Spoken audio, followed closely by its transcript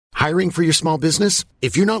Hiring for your small business?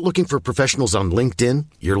 If you're not looking for professionals on LinkedIn,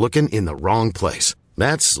 you're looking in the wrong place.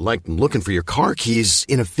 That's like looking for your car keys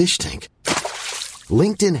in a fish tank.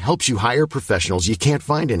 LinkedIn helps you hire professionals you can't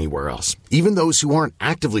find anywhere else, even those who aren't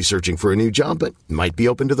actively searching for a new job but might be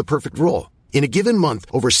open to the perfect role. In a given month,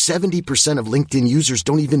 over 70% of LinkedIn users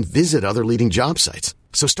don't even visit other leading job sites.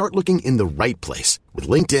 So start looking in the right place. With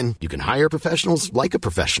LinkedIn, you can hire professionals like a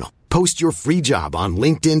professional. Post your free job on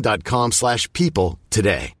linkedin.com/people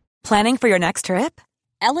today. Planning for your next trip?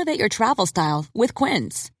 Elevate your travel style with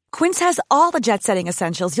Quince. Quince has all the jet-setting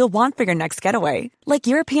essentials you'll want for your next getaway, like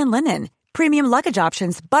European linen, premium luggage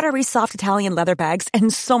options, buttery soft Italian leather bags,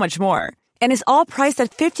 and so much more. And is all priced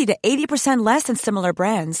at 50 to 80% less than similar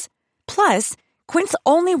brands. Plus, Quince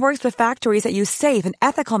only works with factories that use safe and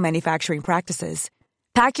ethical manufacturing practices.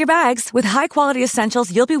 Pack your bags with high-quality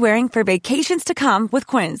essentials you'll be wearing for vacations to come with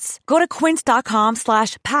Quince. Go to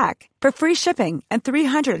quince.com/pack for free shipping and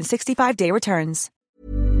 365-day returns.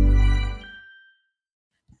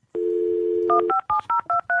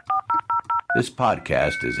 This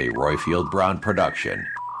podcast is a Royfield Brown production.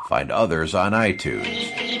 Find others on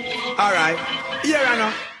iTunes. All right. Here I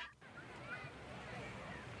know.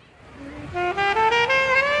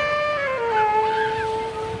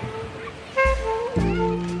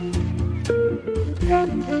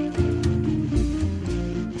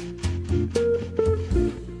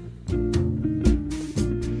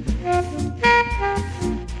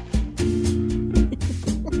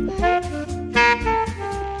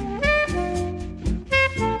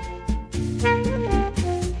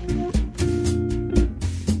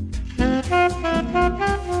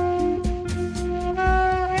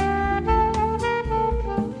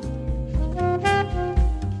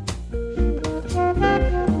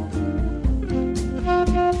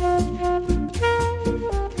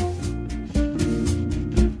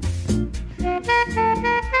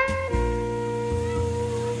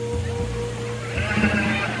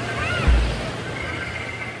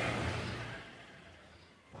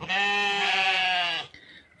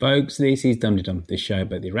 Folks, this is Dum Dum, the show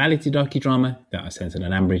about the reality docudrama that are centred on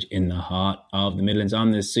Ambridge in the heart of the Midlands.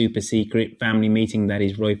 On the super secret family meeting that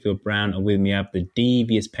is Royfield Brown, and with me I have the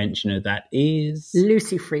devious pensioner that is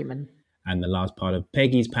Lucy Freeman. And the last part of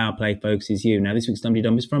Peggy's power play, folks, is you. Now, this week's Dum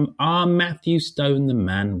Dum is from our Matthew Stone, the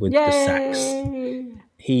man with the sax.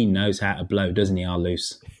 He knows how to blow, doesn't he, our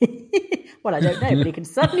Luce? Well, I don't know, but he can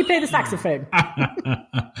certainly play the saxophone.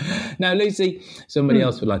 Now, Lucy, somebody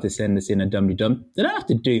else would like to send us in a Dum-de-Dum. They don't have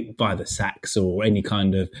to do it by the sax or any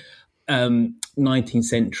kind of 19th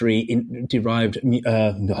century derived...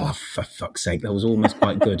 for fuck's sake, that was almost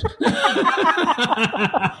quite good.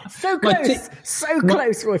 So close,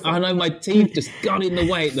 close, Roy. I know, my teeth just got in the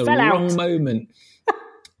way at the wrong moment.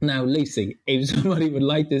 Now, Lucy, if somebody would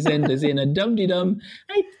like to send us in a Dum-de-Dum,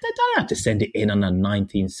 they don't have to send it in on a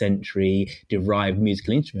 19th century derived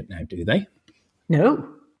musical instrument now, do they?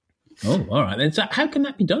 No. Oh, all right. Then, so how can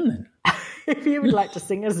that be done then? If you would like to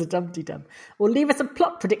sing us a Dum-de-Dum or leave us a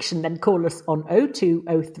plot prediction, then call us on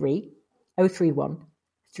 0203 031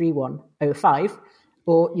 3105,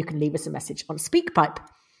 or you can leave us a message on SpeakPipe.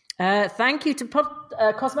 Thank you to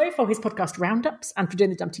Cosmo for his podcast roundups and for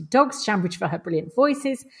doing the Dumpty Dogs, Shambridge for her brilliant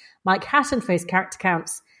voices, Mike Hatton for his character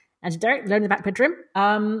counts, and to Derek Alone in the Back Bedroom.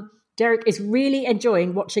 Derek is really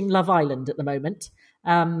enjoying watching Love Island at the moment.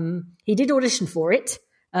 He did audition for it,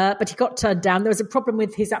 but he got turned down. There was a problem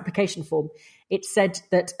with his application form. It said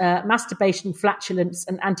that masturbation, flatulence,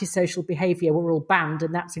 and antisocial behaviour were all banned,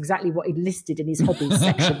 and that's exactly what he listed in his hobbies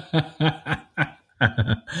section.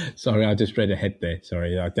 Sorry, I just read ahead there.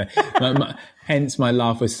 Sorry. Hence, my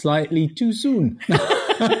laugh was slightly too soon.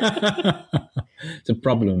 It's a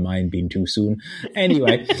problem of mine being too soon.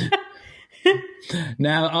 Anyway,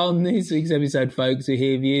 now on this week's episode, folks, we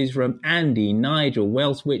hear views from Andy, Nigel,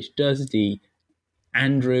 Welsh Witch, Dusty,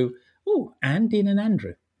 Andrew. Oh, Andy and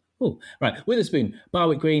Andrew. Oh, right. Witherspoon,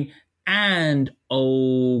 Barwick Green, and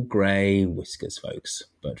Old Grey Whiskers, folks.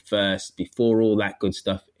 But first, before all that good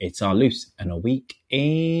stuff, it's our Luce and a week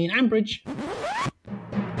in Ambridge.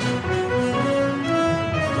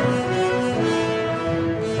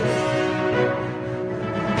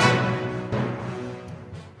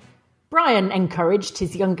 Brian encouraged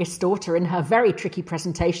his youngest daughter in her very tricky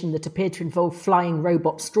presentation that appeared to involve flying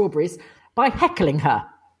robot strawberries by heckling her.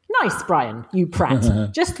 Nice, Brian, you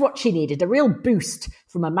prat. Just what she needed, a real boost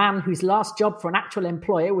from a man whose last job for an actual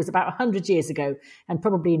employer was about 100 years ago and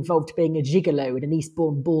probably involved being a gigolo in an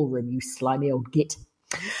Eastbourne ballroom, you slimy old git.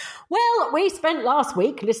 Well, we spent last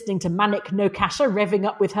week listening to Manic Nokasha revving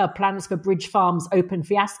up with her plans for Bridge Farm's open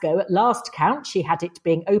fiasco. At last count, she had it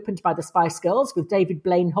being opened by the Spice Girls, with David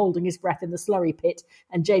Blaine holding his breath in the slurry pit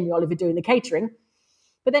and Jamie Oliver doing the catering.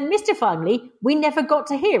 But then, mystifyingly, we never got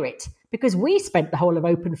to hear it, because we spent the whole of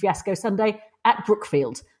Open Fiasco Sunday at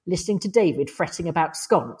Brookfield, listening to David fretting about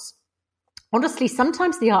scones. Honestly,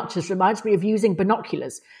 sometimes The Archers reminds me of using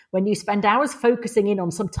binoculars, when you spend hours focusing in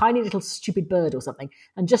on some tiny little stupid bird or something,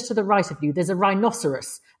 and just to the right of you there's a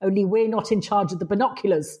rhinoceros, only we're not in charge of the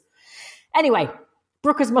binoculars. Anyway,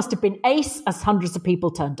 Brookers must have been ace, as hundreds of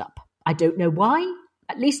people turned up. I don't know why.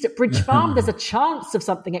 At least at Bridge Farm, there's a chance of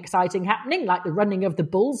something exciting happening, like the running of the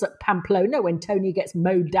bulls at Pamplona when Tony gets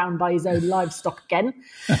mowed down by his own livestock again.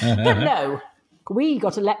 But no, we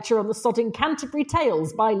got a lecture on the sodding Canterbury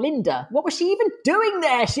Tales by Linda. What was she even doing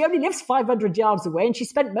there? She only lives 500 yards away, and she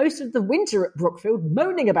spent most of the winter at Brookfield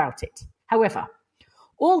moaning about it. However,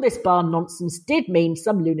 all this barn nonsense did mean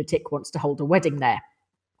some lunatic wants to hold a wedding there.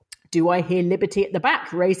 Do I hear Liberty at the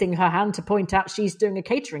back raising her hand to point out she's doing a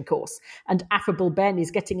catering course, and affable Ben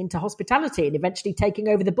is getting into hospitality and eventually taking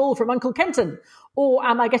over the bull from Uncle Kenton? Or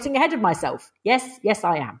am I getting ahead of myself? Yes,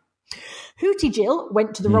 I am. Hootie Jill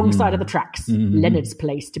went to the wrong side of the tracks, Leonard's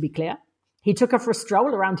place to be clear. He took her for a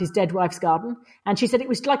stroll around his dead wife's garden, and she said it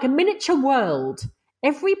was like a miniature world,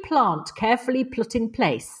 every plant carefully put in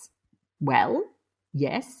place. Well,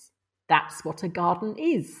 yes. That's what a garden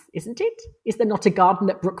is, isn't it? Is there not a garden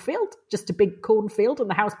at Brookfield? Just a big cornfield and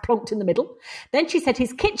the house plonked in the middle? Then she said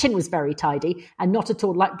his kitchen was very tidy and not at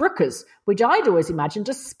all like Brooker's, which I'd always imagined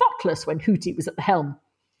as spotless when Hootie was at the helm.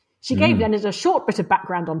 She gave Leonard a short bit of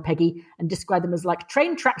background on Peggy and described them as like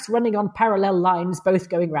train tracks running on parallel lines, both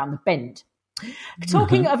going round the bend.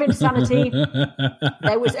 Talking of insanity,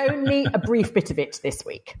 there was only a brief bit of it this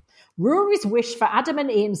week. Rory's wish for Adam and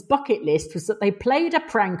Ian's bucket list was that they played a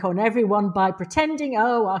prank on everyone by pretending,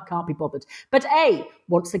 I can't be bothered. But A,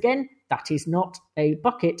 once again, that is not a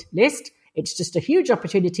bucket list. It's just a huge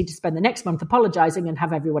opportunity to spend the next month apologising and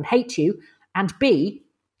have everyone hate you. And B,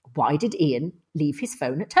 why did Ian leave his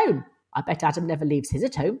phone at home? I bet Adam never leaves his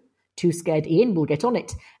at home. Too scared Ian will get on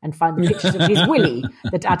it and find the pictures of his willy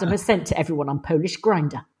that Adam has sent to everyone on Polish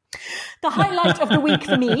Grindr. The highlight of the week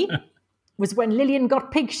for me was when Lillian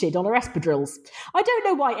got pig shit on her espadrilles. I don't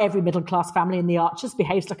know why every middle-class family in the Archers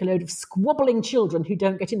behaves like a load of squabbling children who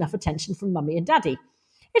don't get enough attention from mummy and daddy.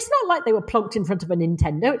 It's not like they were plonked in front of a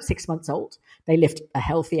Nintendo at 6 months old. They lived a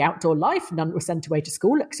healthy outdoor life. None were sent away to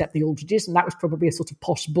school except the Aldridges, and that was probably a sort of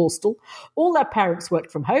posh Borstal. All their parents worked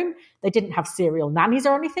from home. They didn't have serial nannies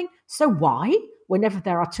or anything. So why, whenever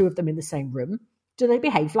there are two of them in the same room, do they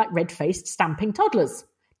behave like red-faced stamping toddlers?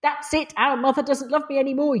 That's it. Our mother doesn't love me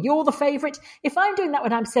anymore. You're the favourite. If I'm doing that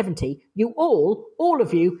when I'm 70, you all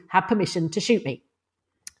of you, have permission to shoot me.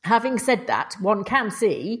 Having said that, one can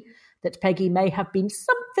see that Peggy may have been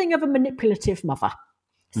something of a manipulative mother.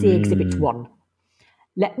 See Exhibit 1.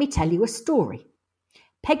 Let me tell you a story.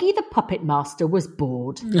 Peggy the puppet master was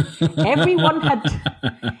bored. Everyone had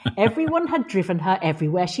driven her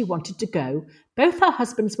everywhere she wanted to go. Both her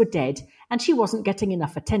husbands were dead, and she wasn't getting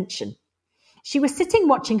enough attention. She was sitting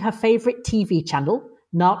watching her favourite TV channel,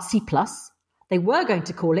 Nazi Plus. They were going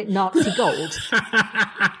to call it Nazi Gold,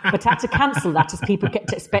 but had to cancel that as people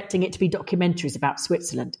kept expecting it to be documentaries about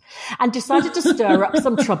Switzerland, and decided to stir up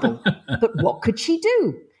some trouble. But what could she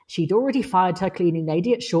do? She'd already fired her cleaning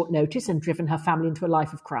lady at short notice and driven her family into a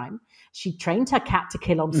life of crime. She'd trained her cat to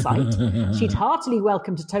kill on sight. She'd heartily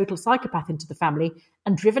welcomed a total psychopath into the family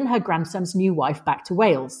and driven her grandson's new wife back to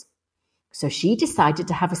Wales. So she decided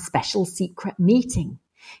to have a special secret meeting.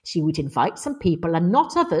 She would invite some people and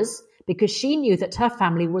not others, because she knew that her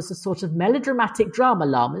family was a sort of melodramatic drama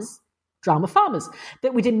farmers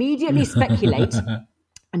that would immediately speculate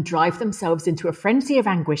and drive themselves into a frenzy of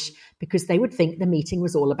anguish because they would think the meeting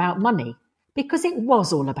was all about money. Because it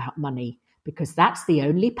was all about money, because that's the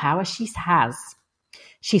only power she has.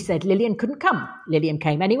 She said Lillian couldn't come. Lillian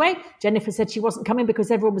came anyway. Jennifer said she wasn't coming because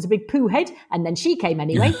everyone was a big poo head, and then she came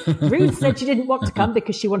anyway. Ruth said she didn't want to come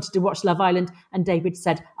because she wanted to watch Love Island, and David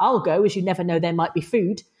said, I'll go, as you never know there might be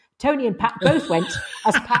food. Tony and Pat both went,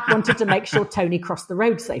 as Pat wanted to make sure Tony crossed the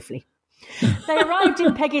road safely. They arrived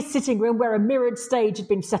in Peggy's sitting room where a mirrored stage had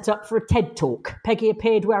been set up for a TED Talk. Peggy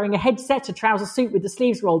appeared wearing a headset, a trouser suit with the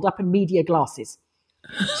sleeves rolled up, and media glasses.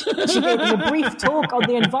 She gave them a brief talk on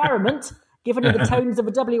the environment, given in the tones of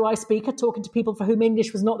a WI speaker talking to people for whom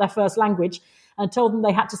English was not their first language, and told them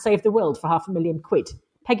they had to save the world for £500,000.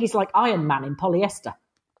 Peggy's like Iron Man in polyester.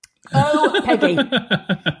 Oh, Peggy,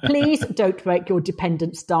 please don't make your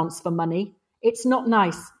dependents dance for money. It's not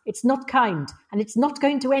nice, it's not kind, and it's not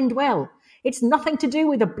going to end well. It's nothing to do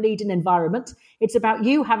with a bleeding environment. It's about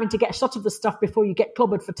you having to get a shot of the stuff before you get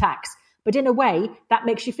clobbered for tax. But in a way, that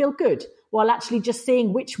makes you feel good, while actually just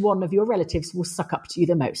seeing which one of your relatives will suck up to you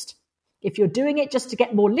the most. If you're doing it just to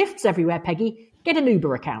get more lifts everywhere, Peggy, get an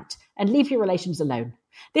Uber account and leave your relations alone.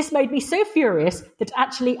 This made me so furious that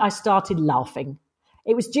actually I started laughing.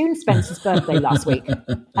 It was June Spencer's birthday last week,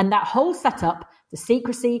 and that whole setup, the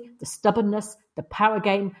secrecy, the stubbornness, the power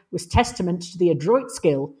game, was testament to the adroit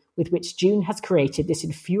skill with which June has created this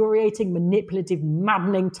infuriating, manipulative,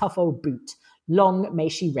 maddening, tough old boot. Long may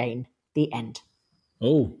she reign. The end.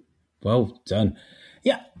 Oh, well done.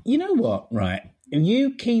 Yeah, you know what, right?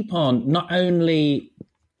 You keep on not only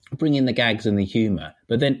bringing the gags and the humour,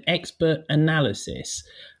 but then expert analysis,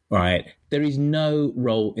 right? There is no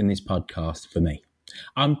role in this podcast for me.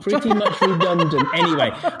 I'm pretty much redundant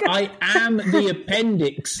anyway. I am the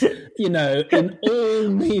appendix, in all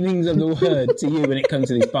meanings of the word to you when it comes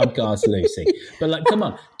to this podcast, Lucy. But come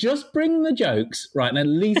on, just bring the jokes, right? And at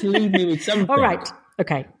least leave me with something. All right.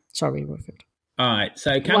 Okay. Sorry, Wilfred. All right.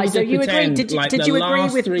 So can we just pretend did you agree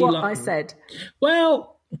with what I said?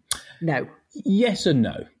 Well, no. Yes and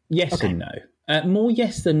no. Yes and no. More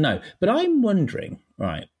yes than no. But I'm wondering,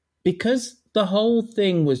 right, because the whole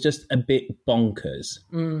thing was just a bit bonkers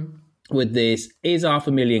with this, is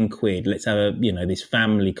 £500,000, let's have this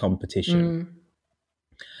family competition.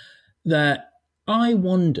 That I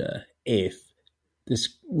wonder if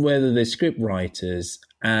whether the script writers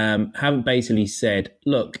haven't basically said,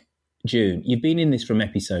 look, June, you've been in this from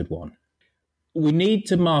episode 1. We need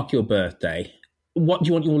to mark your birthday. What do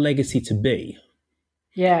you want your legacy to be?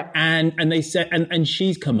 Yeah. And they said, and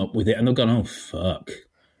she's come up with it, and they've gone, oh, fuck.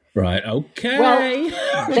 Right, okay.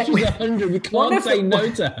 Well, she's 100. We can't say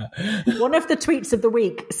no to her. One of the tweets of the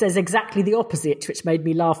week says exactly the opposite, which made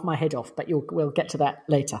me laugh my head off, but we'll get to that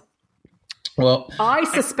later. Well, I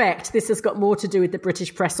suspect this has got more to do with the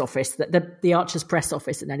British press office, the Archer's press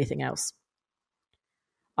office, than anything else.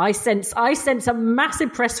 I sense a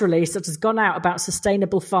massive press release that has gone out about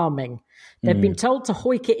sustainable farming. They've been told to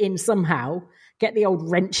hoik it in somehow, get the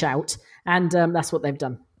old wrench out, and that's what they've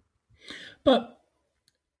done. But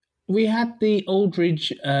we had the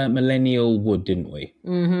Aldridge Millennial Wood, didn't we?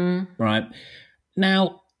 Mm-hmm. Right.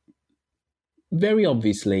 Now, very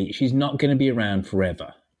obviously, she's not going to be around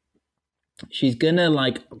forever. She's going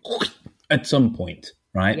to, at some point,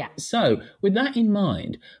 right? Yeah. So, with that in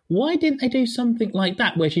mind, why didn't they do something like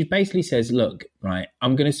that where she basically says, look, right,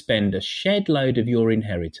 I'm going to spend a shed load of your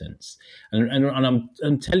inheritance and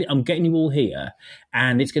I'm getting you all here,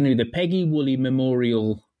 and it's going to be the Peggy Woolley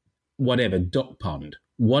Memorial, whatever, duck pond.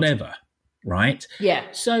 Whatever, right? Yeah.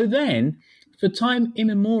 So then, for time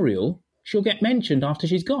immemorial, she'll get mentioned after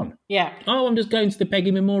she's gone. Yeah. Oh, I'm just going to the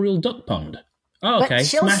Peggy Memorial Duck Pond. Oh, okay, but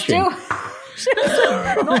she'll smashing.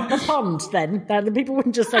 Still not the pond, then. The people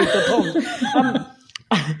wouldn't just say the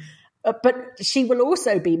pond. But she will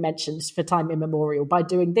also be mentioned for time immemorial by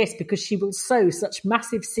doing this, because she will sow such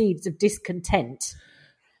massive seeds of discontent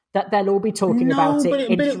that they'll all be talking about it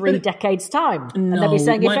in 3 decades' time. And they'll be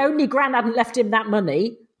saying, if only Gran hadn't left him that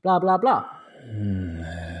money, blah, blah, blah.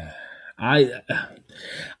 I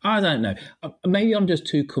don't know. Maybe I'm just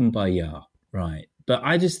too kumbaya, right? But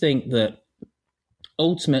I just think that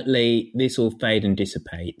ultimately this will fade and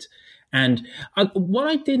dissipate. And what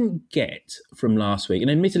I didn't get from last week,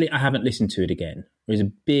 and admittedly I haven't listened to it again, it was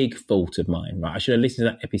a big fault of mine, right? I should have listened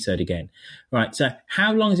to that episode again. Right, so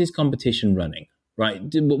how long is this competition running? Right,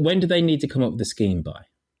 when do they need to come up with the scheme by?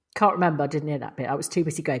 Can't remember. I didn't hear that bit. I was too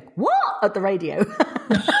busy going, what? At the radio.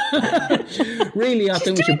 Really, I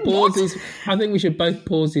think we should pause this. I think we should both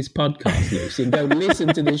pause this podcast, Lucy, and go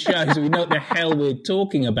listen to the show so we know what the hell we're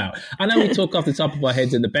talking about. I know we talk off the top of our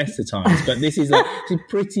heads at the best of times, but this is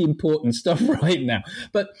pretty important stuff right now.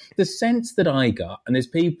 But the sense that I got, and there's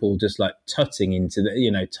people just tutting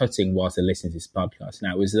into tutting whilst they're listening to this podcast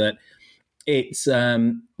now, is that it's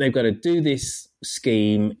they've got to do this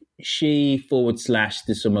scheme. She /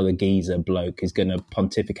 there's some other geezer bloke is going to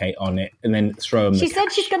pontificate on it and then throw him. She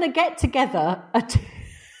said she's going to get together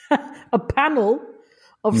a panel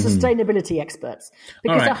of sustainability experts,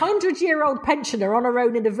 because a 100-year-old pensioner on her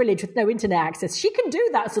own in a village with no internet access, she can do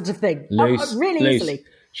that sort of thing really easily.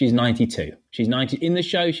 She's 92. She's 90 in the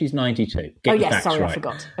show. She's 92. Get the facts right. I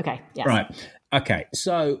forgot. Okay, yes. Right. Okay.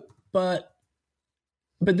 So, but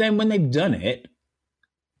then when they've done it,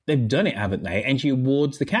 haven't they? And she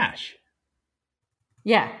awards the cash.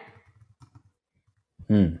 Yeah.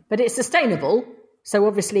 But it's sustainable. So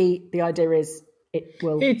obviously the idea is it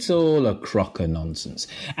will... It's all a crock of nonsense.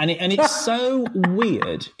 And it's so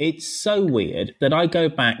weird. It's so weird that I go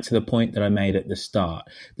back to the point that I made at the start,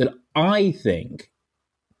 that I think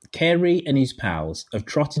Kerry and his pals have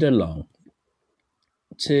trotted along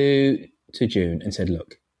to June and said,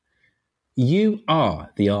 look, you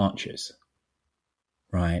are the Archers,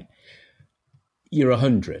 right? You're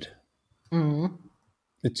 100. Mm.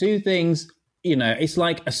 The two things, you know, it's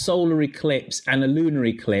like a solar eclipse and a lunar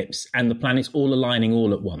eclipse and the planets all aligning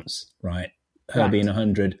all at once, right? Her being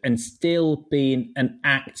 100 and still being an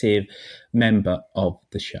active member of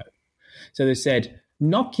the show. So they said,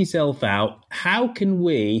 knock yourself out. How can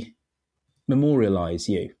we memorialize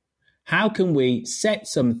you? How can we set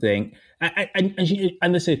something? And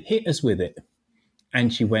they said, hit us with it.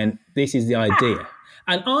 And she went, this is the idea.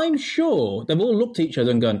 And I'm sure they've all looked at each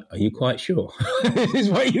other and gone, are you quite sure? This is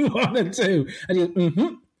what you want to do? And he goes,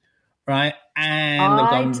 mm-hmm. Right. And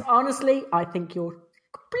they've gone, honestly, I think you're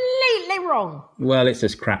completely wrong. Well, it's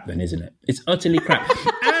just crap then, isn't it? It's utterly crap.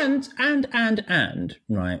 and,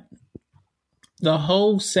 right. The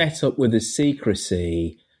whole setup with the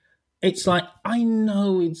secrecy, it's like, I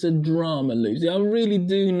know it's a drama, Lucy. I really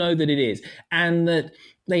do know that it is. And that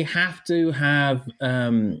they have to have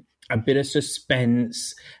a bit of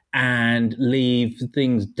suspense and leave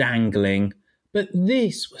things dangling. But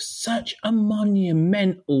this was such a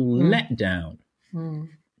monumental letdown. Mm.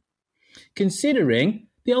 Considering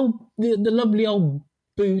the lovely old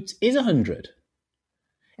boot is 100.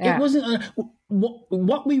 Yeah. It wasn't...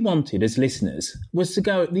 What we wanted as listeners was to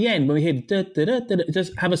go at the end when we hear da, da, da, da, da,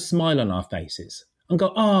 just have a smile on our faces and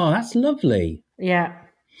go, oh, that's lovely. Yeah.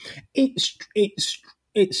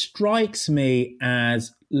 It strikes me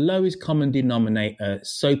as lowest common denominator,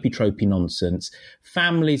 soapy tropey nonsense,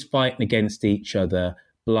 families fighting against each other,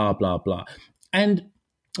 blah, blah, blah. And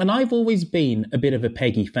I've always been a bit of a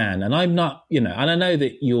Peggy fan, and I'm not, you know, and I know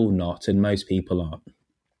that you're not and most people aren't.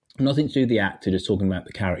 Nothing to do with the actor, just talking about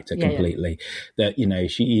the character completely. Yeah. That, you know,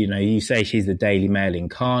 she, you know, you say she's the Daily Mail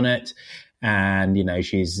incarnate and, you know,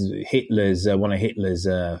 she's Hitler's, one of Hitler's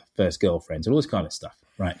first girlfriends and all this kind of stuff,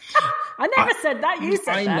 right? I never said that. You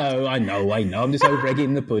said that. I know. I'm just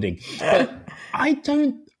over-egging the pudding. But I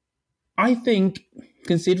think,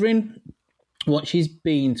 considering what she's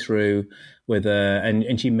been through with her,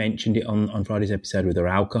 and she mentioned it on Friday's episode with her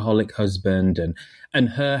alcoholic husband and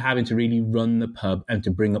her having to really run the pub and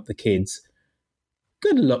to bring up the kids.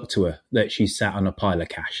 Good luck to her that she's sat on a pile of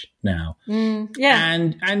cash now. Yeah.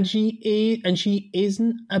 And she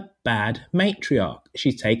isn't a bad matriarch.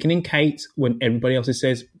 She's taken in Kate when everybody else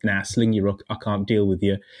says, nah, sling your rook, I can't deal with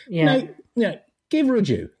you. Yeah. No, give her a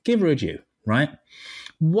due, right?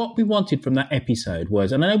 What we wanted from that episode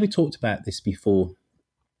was, and I know we talked about this before,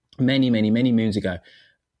 many, many, many moons ago,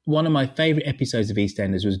 one of my favourite episodes of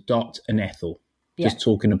EastEnders was Dot and Ethel just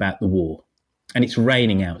talking about the war. And it's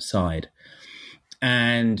raining outside.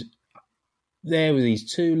 And there were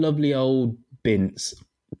these two lovely old bints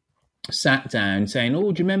sat down saying,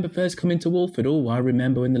 oh, do you remember first coming to Walford? Oh, I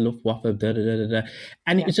remember when the Luftwaffe, da-da-da-da-da.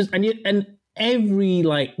 And it was just, and every,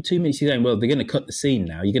 2 minutes you're going, well, they're going to cut the scene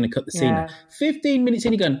now. You're going to cut the scene now. 15 minutes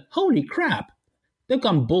in, you're going, holy crap. They've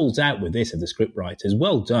gone balls out with this, of the script writers.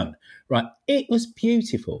 Well done. Right. It was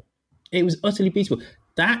beautiful. It was utterly beautiful.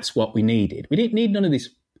 That's what we needed. We didn't need none of this,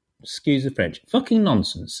 excuse the French, fucking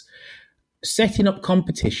nonsense. Setting up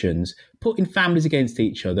competitions, putting families against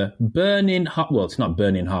each other, it's not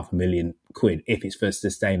burning £500,000 if it's for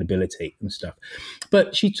sustainability and stuff.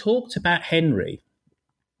 But she talked about Henry,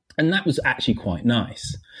 and that was actually quite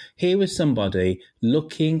nice. Here was somebody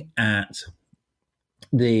looking at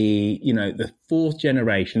the fourth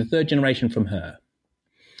generation, the third generation from her,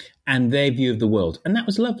 and their view of the world. And that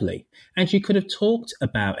was lovely. And she could have talked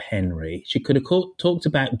about Henry. She could have talked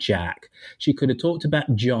about Jack. She could have talked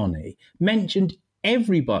about Johnny, mentioned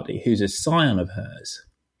everybody who's a scion of hers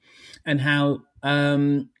and how,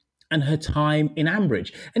 and her time in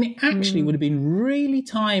Ambridge. And it actually would have been really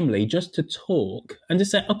timely just to talk and to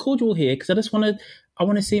say, I called you all here because I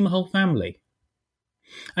want to see my whole family.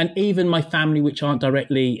 And even my family, which aren't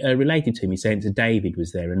directly related to me, saying to David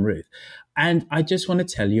was there and Ruth. And I just want to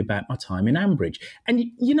tell you about my time in Ambridge. And,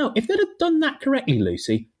 if they'd have done that correctly,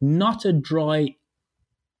 Lucy, not a dry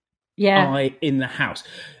eye in the house.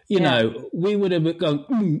 We would have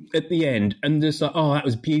gone at the end and just like, oh, that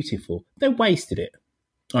was beautiful. They wasted it.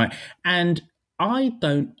 All right. And I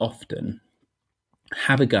don't often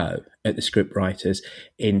have a go at the script writers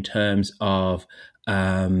in terms of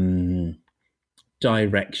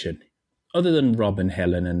direction, other than Rob and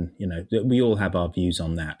Helen, and we all have our views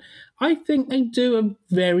on that. I think they do a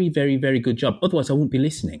very, very, very good job. Otherwise, I wouldn't be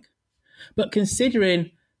listening. But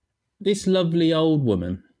considering this lovely old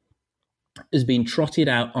woman has been trotted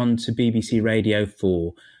out onto BBC Radio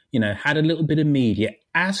 4, had a little bit of media,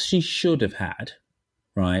 as she should have had,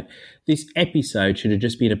 right? This episode should have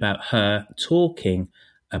just been about her talking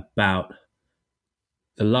about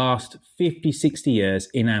the last 50, 60 years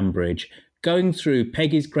in Ambridge, going through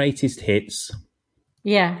Peggy's greatest hits,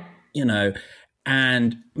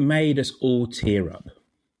 and made us all tear up.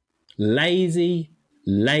 Lazy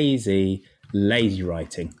writing.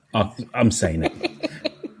 I'm saying it.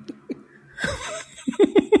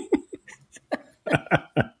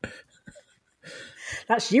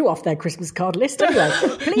 That's you off their Christmas card list anyway.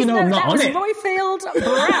 Please note that was Roifield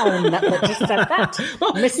Brown that just said that.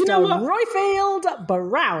 Well, Mr. Roifield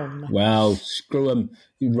Brown. Well, screw them.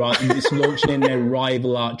 Right, it's launching in their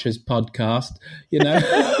Rival Archers podcast. You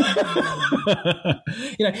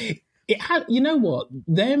know what?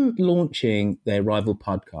 Them launching their rival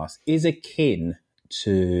podcast is akin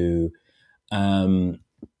to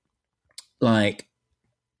like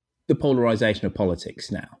the polarization of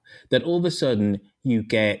politics now. That all of a sudden you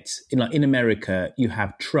get, in America, you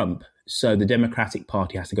have Trump, so the Democratic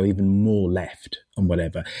Party has to go even more left and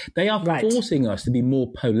whatever. They are forcing us to be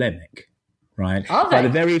more polemic, right? Are they? By the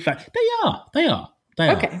very fact, they are.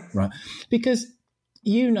 Okay. Right? Because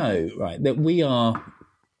right, that we're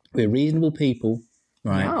reasonable people,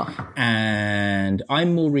 right? Oh. And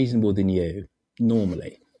I'm more reasonable than you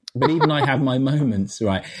normally. But even I have my moments,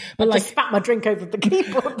 right? But I just spat my drink over the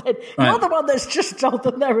keyboard. Then. Right. You're the one that's just told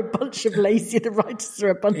them they're a bunch of lazy. The writers are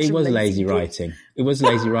a bunch of lazy. It was lazy writing. It was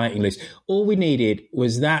lazy writing, Liz. All we needed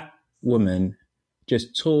was that woman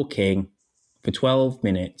just talking for 12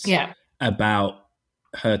 minutes about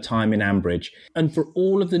her time in Ambridge. And for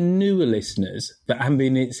all of the newer listeners that haven't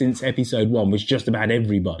been in it since episode 1, which just about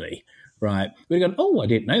everybody, right? We'd gone, I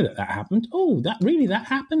didn't know that happened. That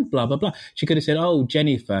happened? Blah, blah, blah. She could have said,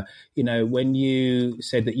 Jennifer, when you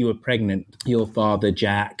said that you were pregnant, your father,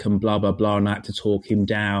 Jack, and blah, blah, blah, and I had to talk him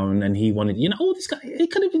down, and he wanted, this guy,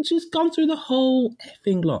 it could have just gone through the whole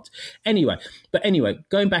effing lot. Anyway,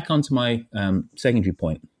 going back onto my secondary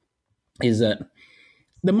point is that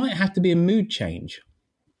there might have to be a mood change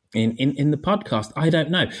in the podcast. I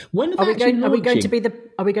don't know. When are we going to be the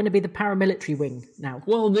paramilitary wing now?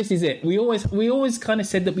 Well, this is it. We always kind of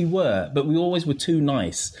said that we were, but we always were too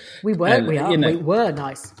nice. We weren't. We were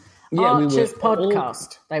nice. Yeah, Archers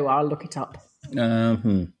podcast. They were. I'll look it up.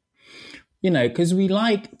 Because we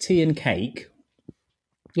like tea and cake.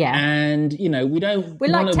 Yeah. And we don't.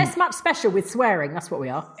 We're like Test Match Special with swearing. That's what we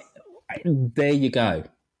are. There you go.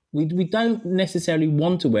 We don't necessarily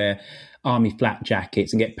want to wear army flat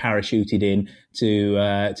jackets and get parachuted in to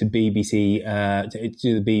BBC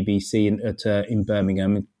to the BBC in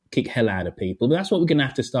Birmingham and kick hell out of people. But that's what we're going to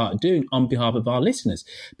have to start doing on behalf of our listeners,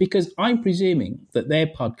 because I'm presuming that their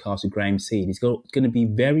podcast with Graham Seed is going to be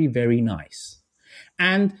very, very nice,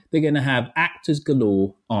 and they're going to have actors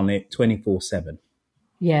galore on it 24/7.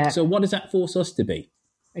 Yeah. So what does that force us to be?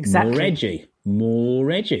 Exactly.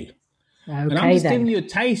 More edgy. Okay, and I'm just giving you a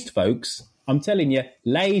taste, folks. I'm telling you,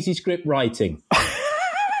 lazy script writing.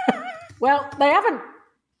 Well, they haven't.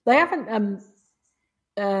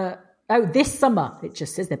 This summer it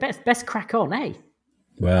just says they're best crack on, eh?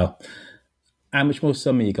 Well, how much more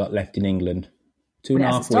summer you got left in England? 2.5 weeks. It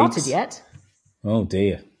hasn't started yet. Oh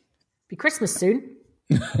dear. Be Christmas soon.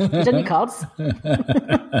 You done your cards?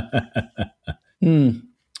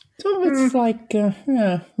 So it's like,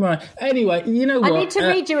 right. Anyway, you know what? I need to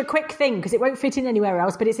read you a quick thing because it won't fit in anywhere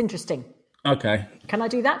else, but it's interesting. Okay. Can I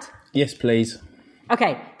do that? Yes, please.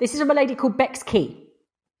 Okay. This is from a lady called Bex Key,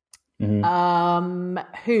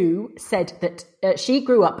 who said that she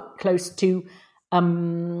grew up close to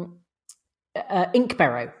Inkbarrow,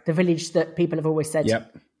 the village that people have always said.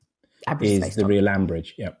 Yep. Ambridge is the real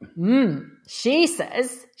Ambridge. Yep. She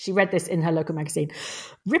says, she read this in her local magazine,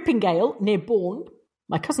 Rippingale near Bourne,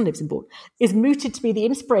 my cousin lives in Bourne, is mooted to be the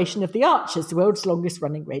inspiration of The Archers, the world's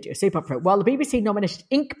longest-running radio soap opera. While the BBC nominated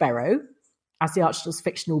Inkbarrow as the Archers'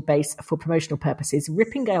 fictional base for promotional purposes,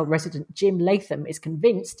 Rippingale resident Jim Latham is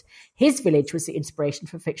convinced his village was the inspiration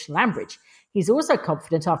for fictional Ambridge. He's also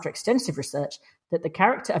confident, after extensive research, that the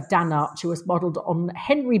character of Dan Archer was modelled on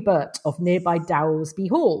Henry Burt of nearby Dowsby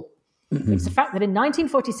Hall. It's a fact that in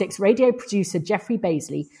 1946, radio producer Geoffrey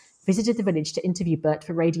Baisley visited the village to interview Burt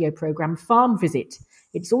for radio programme Farm Visit.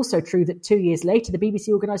 It's also true that 2 years later, the BBC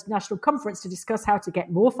organised a national conference to discuss how to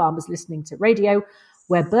get more farmers listening to radio,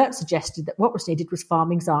 where Burt suggested that what was needed was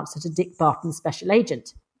farming's answer to Dick Barton's special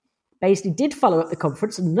agent. Baisley did follow up the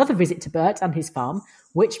conference with another visit to Burt and his farm,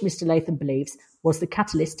 which Mr. Latham believes was the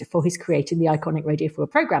catalyst for his creating the iconic Radio 4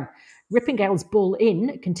 programme. Rippingale's Bull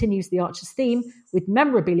Inn continues the Archers theme with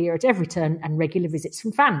memorabilia at every turn and regular visits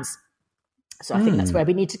from fans. So I think that's where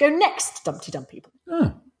we need to go next, Dumpty Dum people.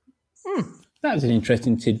 That was an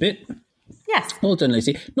interesting tidbit. Yes. Well done,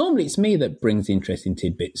 Lucy. Normally it's me that brings interesting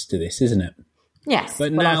tidbits to this, isn't it? Yes.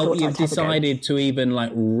 But well, now you've decided to even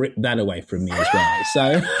rip that away from me as well.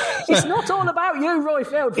 So it's not all about you,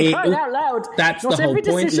 Royfield, for crying out loud. That's not the whole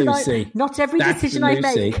point, Lucy. Not every decision I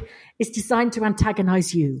make is designed to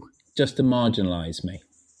antagonise you. Just to marginalise me.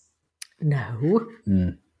 No.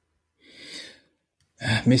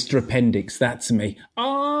 Mr. Appendix, that's me.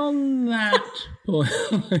 On that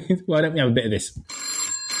point, why don't we have a bit of this?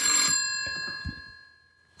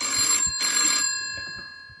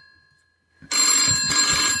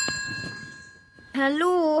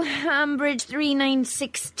 Hello, Ambridge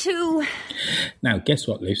 3962. Now, guess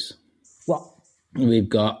what, Luce? What? We've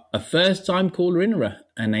got a first-time caller in her.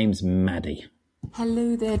 Her name's Maddie.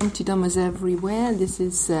 Hello there, Dumpty Dummers everywhere. This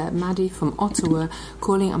is Maddie from Ottawa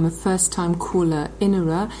calling. I'm a first-time caller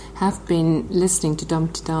innerer. Have been listening to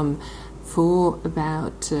Dumpty Dum for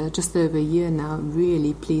about just over a year now.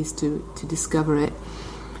 Really pleased to discover it,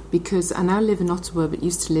 because I now live in Ottawa but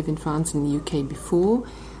used to live in France and the UK before,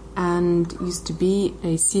 and used to be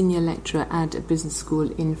a senior lecturer at a business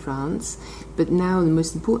school in France. But now the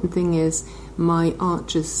most important thing is my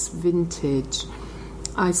Archer's vintage.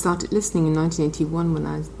 I started listening in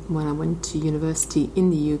 1981 when I went to university in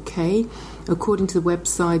the UK. According to the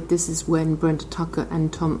website, this is when Brenda Tucker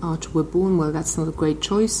and Tom Archer were born. Well, that's not a great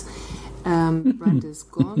choice. Brenda's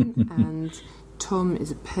gone and Tom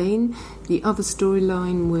is a pain. The other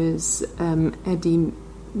storyline was Eddie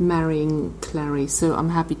marrying Clary, so I'm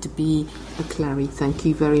happy to be a Clary. Thank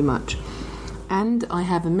you very much. And I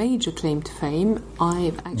have a major claim to fame.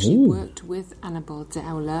 I've actually worked with Annabel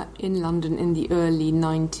Dowler in London in the early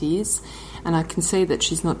 90s, and I can say that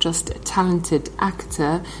she's not just a talented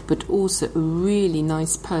actor, but also a really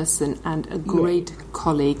nice person and a great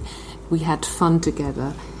colleague. We had fun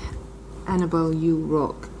together. Annabel, you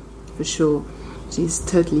rock, for sure. She's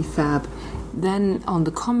totally fab. Then on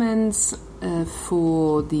the comments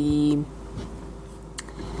for the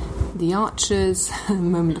Archers, a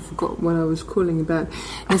moment I forgot what I was calling about.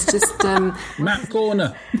 It's just Matt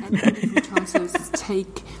Corner. Chances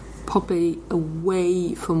take Poppy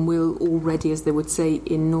away from Will already, as they would say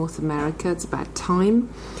in North America. It's about time.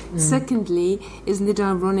 Secondly, isn't it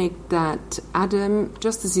ironic that Adam,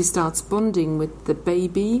 just as he starts bonding with the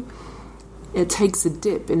baby, takes a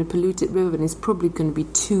dip in a polluted river and is probably going to be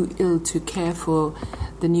too ill to care for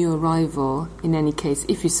the new arrival in any case,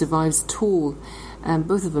 if he survives at all.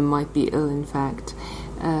 Both of them might be ill, in fact.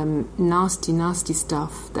 Nasty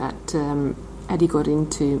stuff that Ed got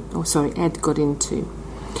into.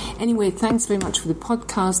 Anyway, thanks very much for the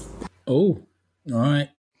podcast. Oh, all right.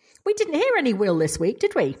 We didn't hear any Will this week,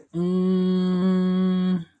 did we?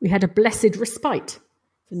 We had a blessed respite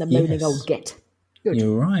from the moaning old git. Good.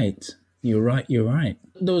 You're right.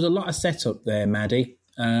 There was a lot of setup there, Maddie.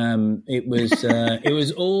 It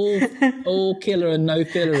was all killer and no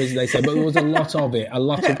filler, as they say, but there was a lot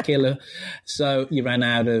of killer. So you ran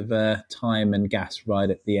out of time and gas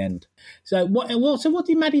right at the end. So what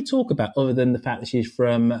did Maddie talk about, other than the fact that she's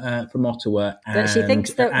from Ottawa and that she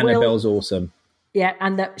thinks that Annabelle's awesome? Yeah,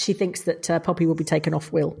 and that she thinks that Poppy will be taken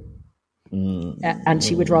off Will, and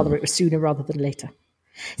she would rather it was sooner rather than later.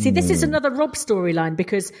 See, this is another Rob storyline,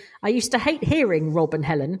 because I used to hate hearing Rob and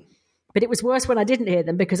Helen, but it was worse when I didn't hear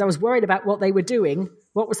them, because I was worried about what they were doing,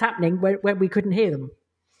 what was happening when we couldn't hear them.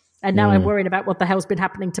 And now I'm worried about what the hell's been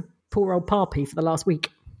happening to poor old Parpy for the last week.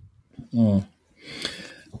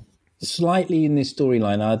 Slightly in this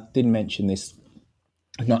storyline, I didn't mention this,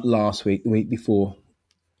 not last week, the week before,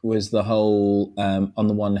 was the whole, on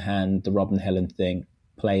the one hand, the Rob and Helen thing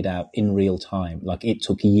played out in real time. Like, it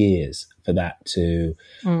took years for that to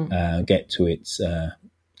get to its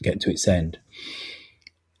end.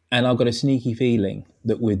 And I've got a sneaky feeling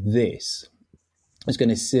that with this, it's going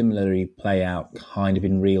to similarly play out kind of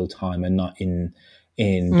in real time and not in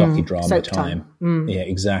docudrama time. Yeah,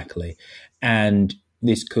 exactly. And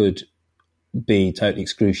this could be totally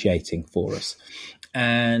excruciating for us.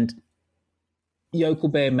 And Yokel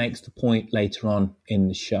Bear makes the point later on in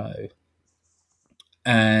the show,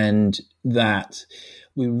 and that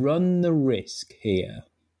we run the risk here.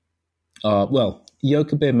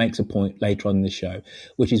 Yokel Bear makes a point later on in the show,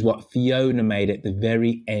 which is what Fiona made at the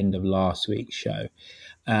very end of last week's show.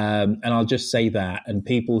 And I'll just say that, and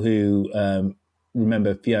people who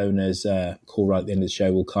remember Fiona's call right at the end of the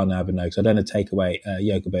show will kind of have a know, because I don't want to take away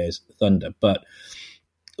Yokel Bear's thunder, but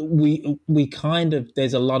we kind of,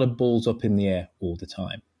 there's a lot of balls up in the air all the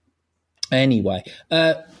time. Anyway,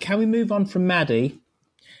 can we move on from Maddie,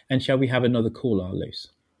 and shall we have another caller, Luce?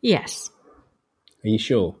 Yes. Are you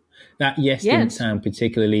sure? That didn't sound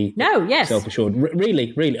particularly self-assured.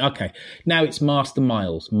 Really? Okay. Now it's Master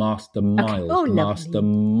Miles. Master Miles. Oh, Master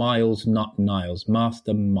Miles, not Niles.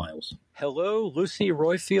 Master Miles. Hello, Lucy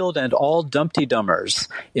Roifield and all Dumpty Dummers.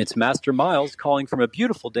 It's Master Miles calling from a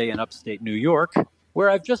beautiful day in upstate New York, where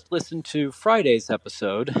I've just listened to Friday's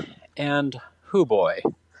episode, and hoo boy.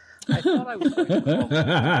 I thought I was going to call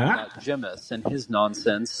about Jimus and his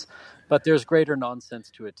nonsense, but there's greater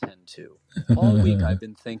nonsense to attend to. All week I've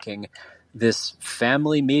been thinking this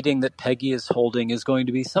family meeting that Peggy is holding is going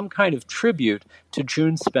to be some kind of tribute to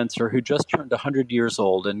June Spencer, who just turned 100 years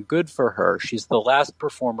old, and good for her. She's the last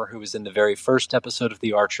performer who was in the very first episode of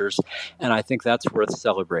The Archers, and I think that's worth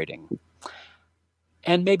celebrating.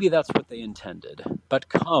 And maybe that's what they intended. But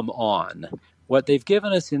come on. What they've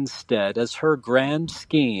given us instead as her grand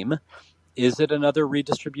scheme, is it another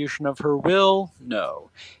redistribution of her will? No.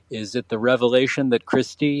 Is it the revelation that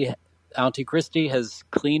Auntie Christie has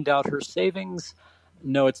cleaned out her savings?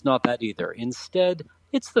 No, it's not that either. Instead,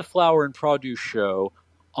 it's the Flower and Produce show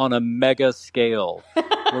on a mega scale.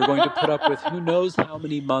 We're going to put up with who knows how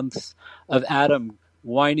many months of Adam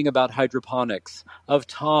whining about hydroponics, of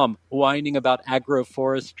Tom whining about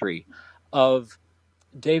agroforestry, of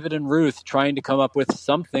David and Ruth trying to come up with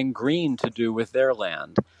something green to do with their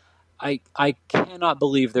land. I cannot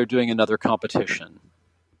believe they're doing another competition.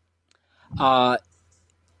 I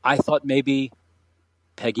thought maybe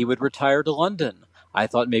Peggy would retire to London. I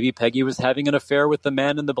thought maybe Peggy was having an affair with the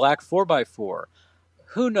man in the black 4x4.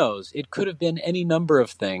 Who knows? It could have been any number of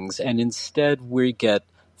things, and instead we get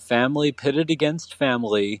family pitted against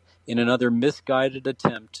family in another misguided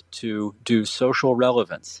attempt to do social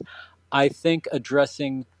relevance. I think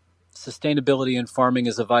addressing sustainability in farming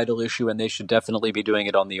is a vital issue, and they should definitely be doing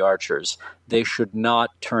it on The Archers. They should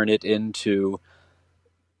not turn it into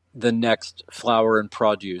the next Flower and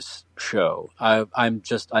Produce show. I'm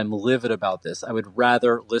livid about this. I would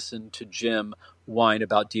rather listen to Jim whine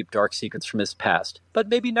about deep, dark secrets from his past. But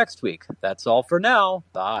maybe next week. That's all for now.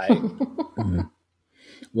 Bye.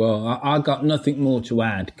 Well, I got nothing more to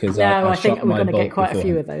add because I think we're going to get quite a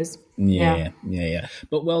few of those. Yeah.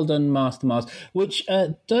 But well done, Master Mars. Which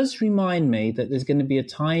does remind me that there's going to be a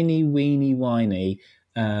tiny, weeny, whiny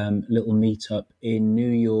little meetup in New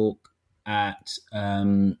York at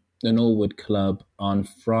the Norwood Club on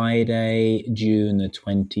Friday, June the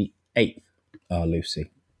 28th.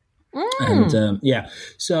 Lucy. And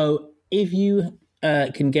so if you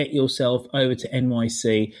can get yourself over to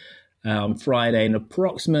NYC on Friday in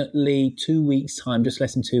approximately 2 weeks' time, just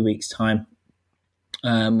less than 2 weeks' time,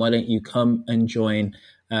 why don't you come and join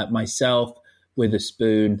myself,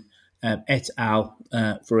 Witherspoon, et al.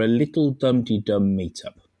 For a little Dumpty Dum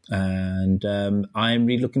meetup. And I'm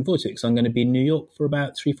really looking forward to it because I'm going to be in New York for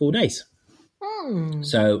about 3-4 days.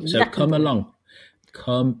 So come along.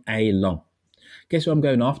 Come along. Guess where I'm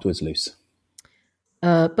going afterwards, Luce?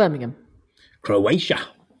 Birmingham. Croatia.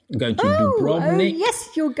 I'm going to Dubrovnik. Oh, yes,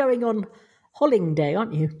 you're going on holiday,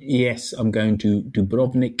 aren't you? Yes, I'm going to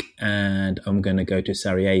Dubrovnik and I'm going to go to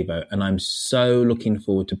Sarajevo. And I'm so looking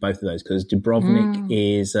forward to both of those because Dubrovnik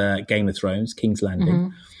is Game of Thrones, King's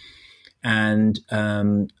Landing. And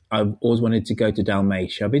I've always wanted to go to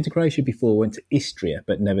Dalmatia. I've been to Croatia before, went to Istria,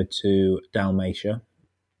 but never to Dalmatia.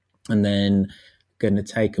 And then going to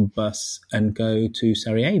take a bus and go to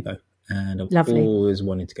Sarajevo. And I've always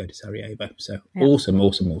wanted to go to Sarajevo. So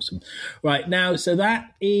awesome. Right, now, so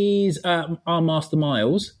that is our Master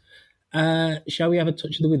Miles. Shall we have a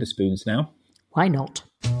touch of the Witherspoons now? Why not?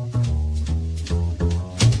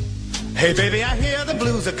 Hey, baby, I hear the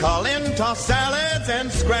blues are calling. Tossed salads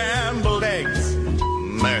and scrambled eggs.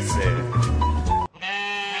 Mercy.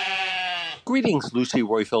 Greetings, Lucy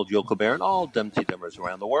Roifield, Yoko Bear, and all Dumpty Dummers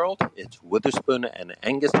around the world. It's Witherspoon and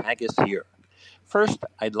Angus Haggis here. First,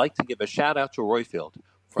 I'd like to give a shout-out to Roifield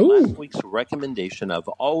for last week's recommendation of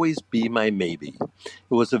Always Be My Maybe.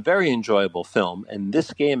 It was a very enjoyable film, and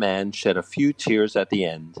this gay man shed a few tears at the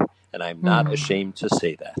end, and I'm not ashamed to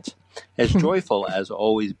say that. As joyful as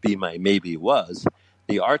Always Be My Maybe was,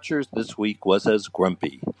 The Archers this week was as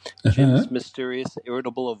grumpy. Jim's mysterious,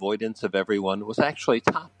 irritable avoidance of everyone was actually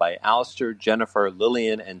topped by Alistair, Jennifer,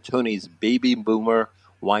 Lillian, and Tony's baby boomer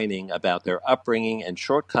whining about their upbringing and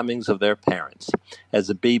shortcomings of their parents. As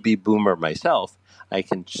a baby boomer myself, I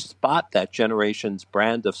can spot that generation's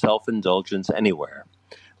brand of self-indulgence anywhere.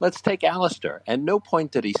 Let's take Alistair. At no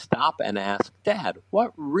point did he stop and ask, Dad,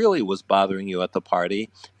 what really was bothering you at the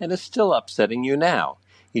party and is still upsetting you now?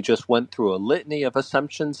 He just went through a litany of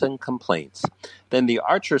assumptions and complaints. Then the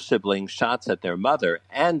Archer siblings' shots at their mother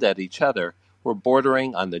and at each other were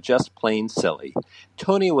bordering on the just plain silly.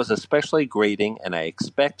 Tony was especially grating, and I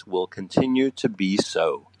expect will continue to be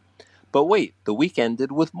so. But wait, the week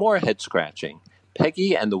ended with more head-scratching.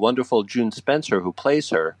 Peggy and the wonderful June Spencer, who plays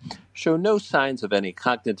her, show no signs of any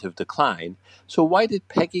cognitive decline, so why did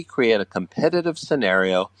Peggy create a competitive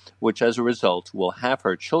scenario which, as a result, will have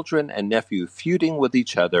her children and nephew feuding with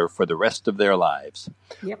each other for the rest of their lives?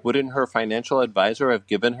 Yep. Wouldn't her financial advisor have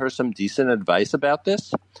given her some decent advice about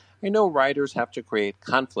this? I know writers have to create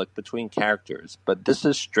conflict between characters, but this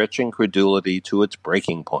is stretching credulity to its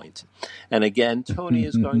breaking point. And again, Tony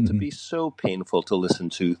is going to be so painful to listen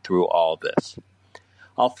to through all this.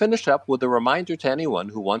 I'll finish up with a reminder to anyone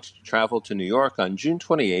who wants to travel to New York on June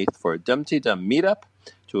 28th for a Dumpty Dum meetup,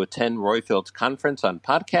 to attend Royfield's conference on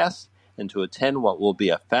podcasts, and to attend what will be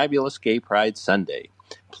a fabulous Gay Pride Sunday.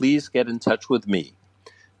 Please get in touch with me.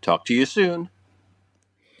 Talk to you soon.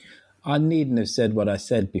 I needn't have said what I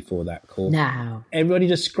said before that call. No. Everybody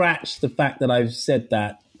just scratch the fact that I've said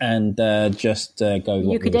that and just go.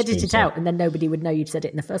 You could edit it out and then nobody would know you'd said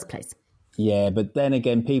it in the first place. Yeah, but then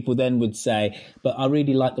again, people then would say, but I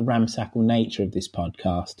really like the ramshackle nature of this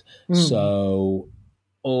podcast. So,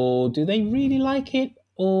 or do they really like it?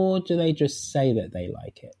 Or do they just say that they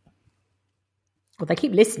like it? Well, they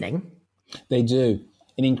keep listening. They do,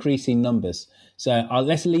 in increasing numbers. So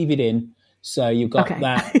let's leave it in. So you've got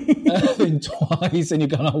that thing twice and you're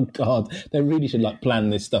going, oh, God, they really should plan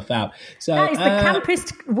this stuff out. So that is the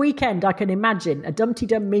campest weekend I can imagine. A Dumpty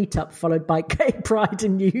Dum meetup followed by Gay Pride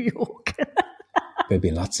in New York. There'll be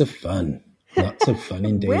lots of fun. Lots of fun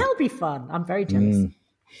indeed. It will be fun. I'm very jealous.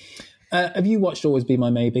 Have you watched Always Be My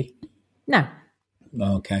Maybe? No.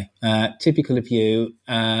 Okay. Typical of you.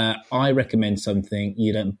 I recommend something.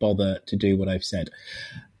 You don't bother to do what I've said.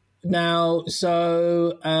 Now,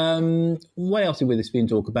 so what else have we been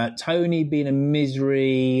talking about? Tony being a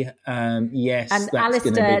misery, yes. And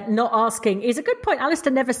Alistair not asking is a good point.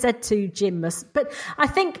 Alistair never said to Jimus, but I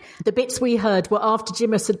think the bits we heard were after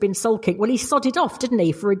Jimus had been sulking. Well, he sodded off, didn't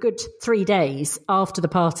he, for a good 3 days after the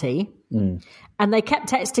party. And they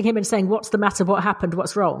kept texting him and saying, what's the matter, what happened,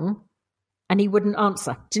 what's wrong? And he wouldn't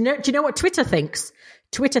answer. Do you know what Twitter thinks?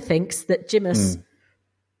 Twitter thinks that Jimus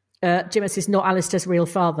is not Alistair's real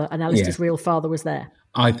father, and Alistair's real father was there.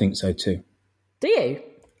 I think so too. Do you?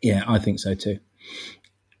 Yeah, I think so too.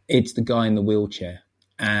 It's the guy in the wheelchair,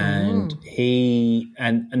 and he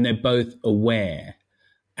and they're both aware,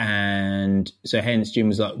 and so hence Jim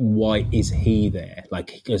was like, "Why is he there?"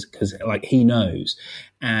 Because he knows,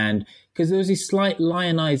 and because there was this slight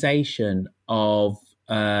lionization of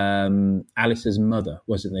Alistair's mother,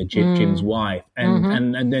 wasn't there? Jim's wife,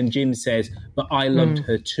 and then Jim says, "But I loved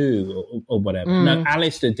her too," or whatever. No,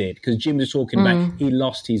 Alistair did, because Jim was talking about he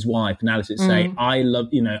lost his wife, and Alistair say, "I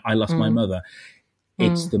lost my mother."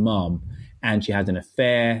 It's the mom, and she had an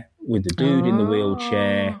affair with the dude in the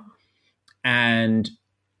wheelchair, and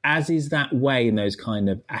as is that way in those kind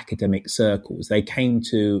of academic circles, they came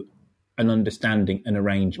to an understanding, an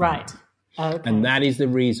arrangement, right? Okay. And that is the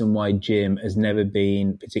reason why Jim has never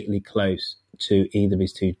been particularly close to either of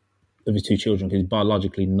his two children, because he's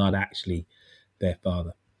biologically not actually their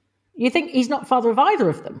father. You think he's not father of either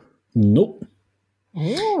of them? Nope.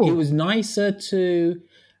 Ooh. It was nicer to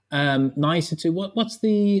what's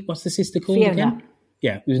the sister called Fiona. again?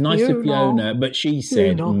 Yeah, it was nice to Fiona, but she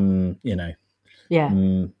said, Dad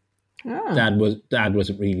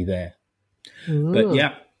wasn't really there. Ooh. But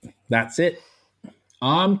yeah, that's it.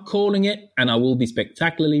 I'm calling it, and I will be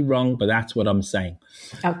spectacularly wrong, but that's what I'm saying.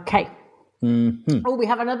 Okay. Oh, we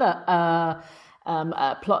have another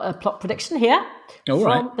plot prediction here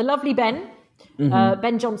from the lovely Ben,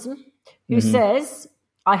 Ben Johnson, who says,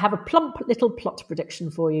 I have a plump little plot prediction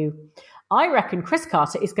for you. I reckon Chris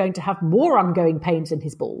Carter is going to have more ongoing pains in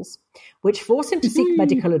his balls, which force him to seek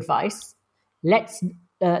medical advice. Let's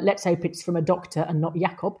hope it's from a doctor and not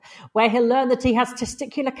Jakob, where he'll learn that he has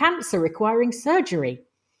testicular cancer requiring surgery.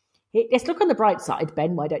 Let's look on the bright side,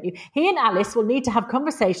 Ben, why don't you? He and Alice will need to have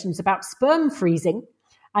conversations about sperm freezing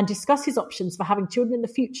and discuss his options for having children in the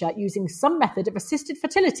future using some method of assisted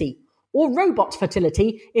fertility or robot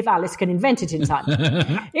fertility if Alice can invent it in time.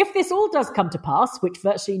 If this all does come to pass, which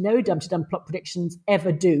virtually no Dumpty Dum plot predictions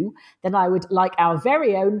ever do, then I would like our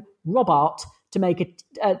very own Robart to make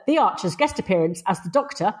The Archer's guest appearance as the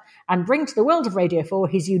Doctor and bring to the world of Radio 4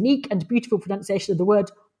 his unique and beautiful pronunciation of the word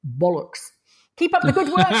bollocks. Keep up the good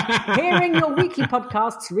work. Hearing your weekly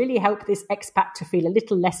podcasts really help this expat to feel a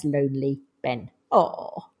little less lonely, Ben.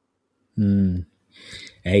 Oh.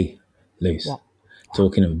 Hey, Luce,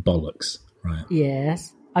 talking of bollocks, right?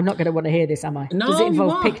 Yes. I'm not going to want to hear this, am I? No, does it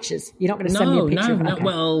involve pictures? You're not going to send me a picture of it? Okay.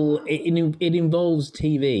 Well, it involves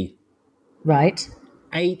TV. Right.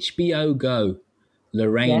 HBO Go,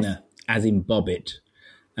 Lorena, as in Bobbit,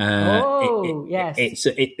 Yes. There's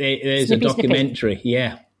Snippy, a documentary.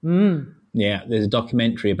 Yeah. Yeah, there's a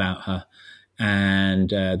documentary about her and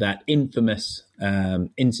that infamous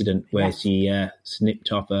incident where she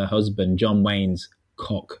snipped off her husband, John Wayne's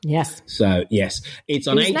cock. Yes. So, yes. It's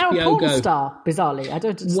on He's HBO now a porn Go. Star, bizarrely. I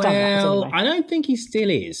don't understand Well, that. Anyway. I don't think he still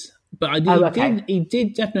is. But he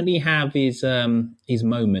did definitely have his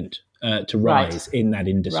moment to rise in that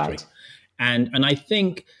industry. Right. And I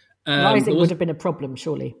think... Rising would have been a problem,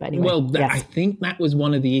 surely. But anyway. Well, I think that was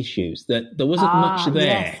one of the issues, that there wasn't much there.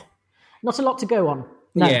 Yes. Not a lot to go on.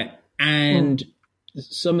 No. Yeah, and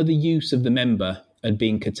some of the use of the member had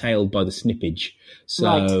been curtailed by the snippage.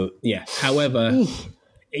 So, yeah. However,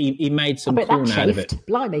 he made some porn out of it.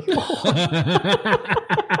 Blimey.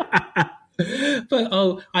 But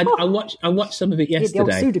I watched some of it yesterday. The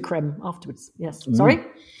old Sudocrem afterwards. Yes. Sorry?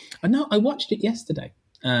 No, I watched it yesterday.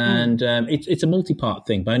 And it's a multi-part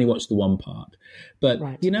thing, but I only watched the one part.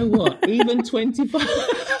 But you know what? Even 25...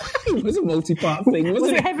 It was a multi-part thing, wasn't it?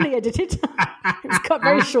 Was it heavily edited? It was cut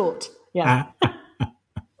very short. Yeah.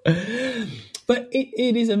 But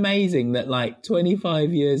it is amazing that, like,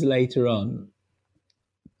 25 years later on,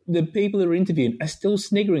 the people who are interviewing are still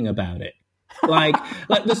sniggering about it. Like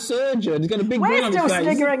the surgeon's got a big grin on his face. We're still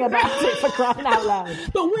sniggering about it, for crying out loud.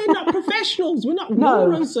 But we're not professionals. We're not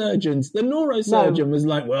neurosurgeons. The neurosurgeon was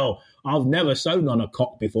like, well, I've never sewn on a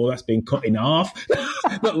cock before. That's been cut in half.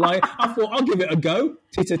 But, like, I thought, I'll give it a go.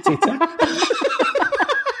 Titter, titter.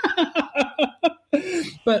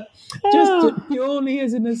 But just purely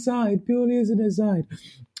as an aside,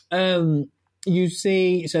 you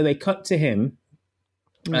see, so they cut to him,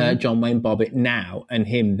 John Wayne Bobbitt now, and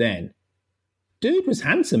him then. Dude was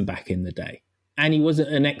handsome back in the day, and he was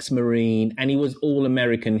an ex-Marine, and he was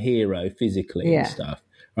all-American hero physically and stuff.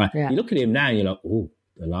 Right? Yeah. You look at him now, and you're like, oh,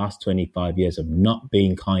 the last 25 years have not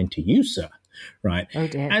been kind to you, sir. Right? Oh,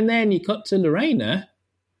 dear. And then you cut to Lorena,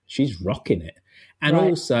 she's rocking it. And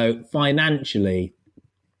also, financially,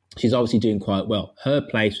 she's obviously doing quite well. Her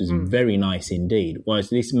place was very nice indeed, whereas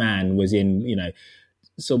this man was in,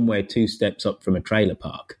 somewhere 2 steps up from a trailer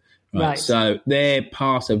park. Right. So their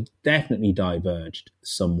paths have definitely diverged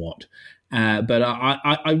somewhat. But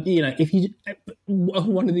if you,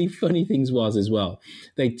 one of the funny things was as well,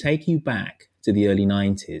 they take you back to the early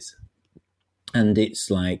 90s, and it's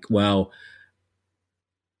like, well,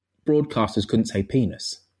 broadcasters couldn't say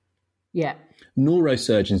penis. Yeah.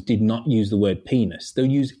 Neurosurgeons did not use the word penis. They'll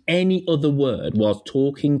use any other word whilst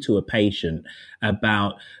talking to a patient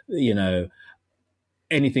about,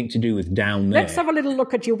 anything to do with down there. Let's have a little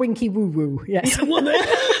look at your winky woo-woo. Yes. Well,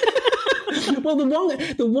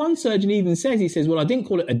 the one surgeon even says, he says, well, I didn't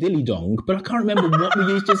call it a dilly dong, but I can't remember what we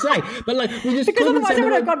used to say. But, like, we just because couldn't otherwise say they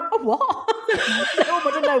would have gone, oh, what? No one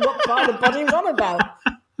would know what part of the body was on about.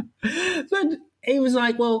 But it was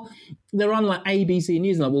like, well, they're on like ABC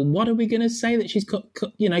News, like, well, what are we going to say that she's cut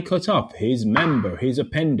off? His member, his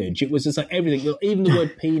appendage. It was just like everything. Even the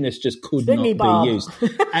word penis just could not be used.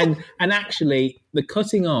 And actually, the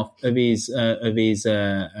cutting off of his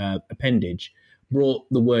appendage brought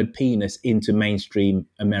the word penis into mainstream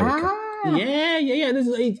America. Yeah.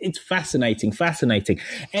 It's fascinating.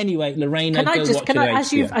 Anyway, Lorena,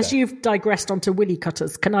 as you've digressed onto willy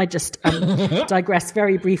cutters, can I just digress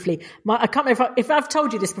very briefly? I can't remember if I've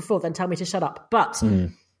told you this before, then tell me to shut up. But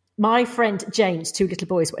my friend Jane's 2 little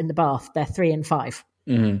boys were in the bath. They're 3 and 5.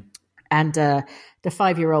 Mm-hmm. And the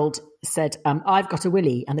 5-year-old said, I've got a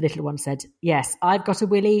willy. And the little one said, yes, I've got a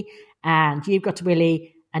willy, and you've got a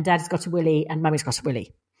willy, and Dad's got a willy, and Mummy's got a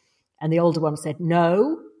willy. And the older one said,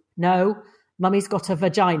 no, Mummy's got a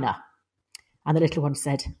vagina. And the little one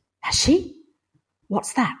said, has she?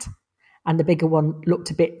 What's that? And the bigger one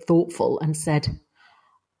looked a bit thoughtful and said,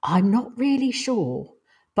 I'm not really sure,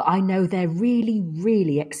 but I know they're really,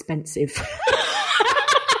 really expensive.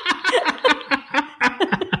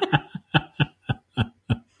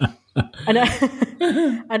 And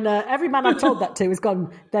every man I've told that to has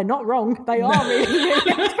gone, they're not wrong. They are really, really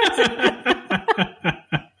expensive.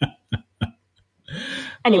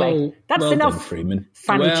 Anyway, that's enough. Done, Freeman.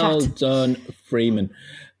 Well done, Freeman.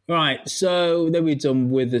 Right, so then we've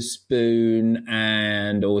done Witherspoon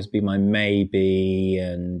and Always Be My Maybe,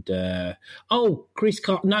 and Chris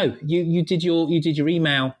Carter. No, you did your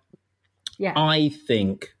email. Yeah, I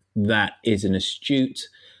think that is an astute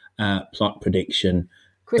plot prediction.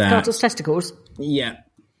 Chris Carter's testicles. Yeah,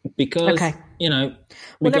 because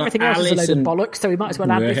well, everything else is a load of bollocks, so we might as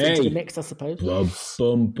well add this into the mix, I suppose.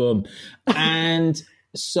 Bum. And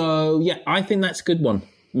so, yeah, I think that's a good one.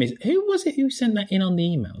 Who was it who sent that in on the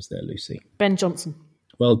emails there, Lucy? Ben Johnson.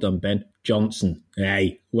 Well done, Ben Johnson.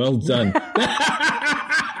 Hey, well done.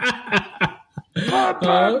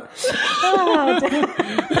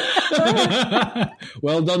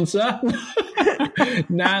 Well done, sir.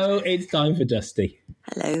 Now it's time for Dusty.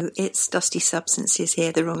 Hello, it's Dusty Substances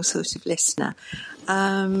here, the wrong sort of listener.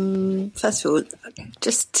 First of all,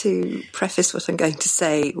 just to preface what I'm going to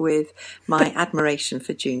say with my admiration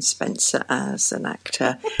for June Spencer as an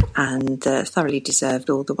actor, and thoroughly deserved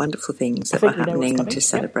all the wonderful things that were happening to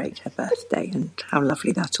celebrate her birthday, and how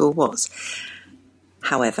lovely that all was.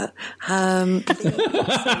 However, the episode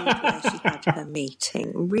where she had her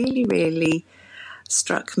meeting really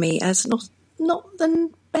struck me as not the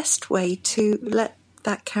best way to let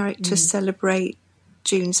that character celebrate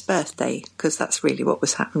June's birthday, because that's really what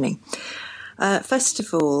was happening. First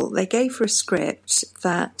of all, they gave her a script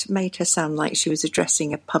that made her sound like she was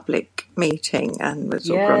addressing a public meeting and was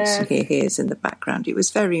all grunts and hears in the background. It was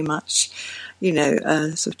very much,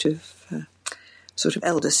 a sort of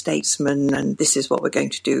elder statesman, and this is what we're going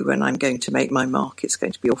to do and I'm going to make my mark. It's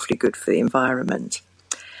going to be awfully good for the environment.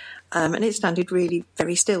 And it sounded really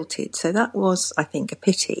very stilted. So that was, I think, a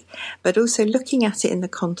pity. But also looking at it in the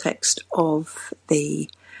context of the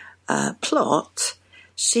plot,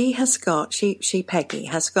 Peggy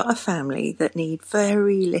has got a family that need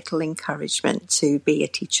very little encouragement to be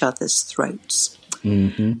at each other's throats.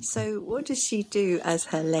 Mm-hmm. So what does she do as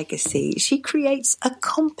her legacy? She creates a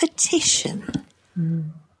competition.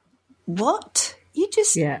 What?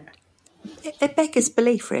 It beggars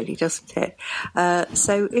belief, really, doesn't it?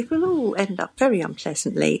 So it will all end up very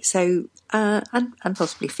unpleasantly. So, and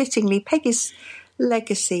possibly fittingly, Peggy's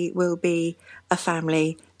legacy will be a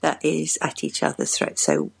family that is at each other's throats.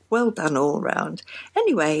 So well done all round.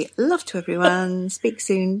 Anyway, love to everyone. Speak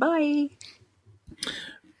soon. Bye.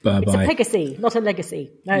 Bye-bye. It's a Pegacy, not a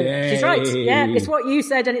legacy. No, Yay. She's right. Yeah, it's what you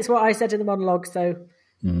said and it's what I said in the monologue. So,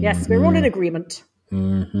 yes, we're all in agreement.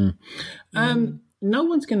 Mm-hmm. No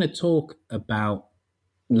one's going to talk about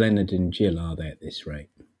Leonard and Jill, are they, at this rate?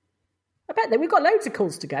 I bet that we've got loads of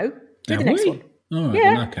calls to go. Do the next one. All right,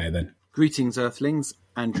 Yeah. then, okay then. Greetings, Earthlings.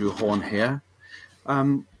 Andrew Horn here.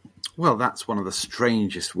 Well, that's one of the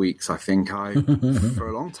strangest weeks, I think, for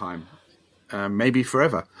a long time, maybe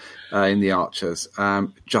forever, in the Archers.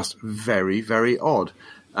 Just very, very odd.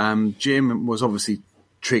 Jim was obviously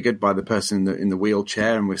triggered by the person in the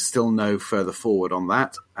wheelchair, and we're still no further forward on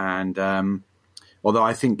that. And although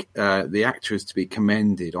I think the actor is to be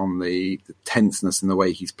commended on the tenseness and the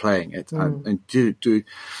way he's playing it, and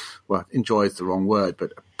enjoy is the wrong word,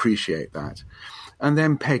 but appreciate that. And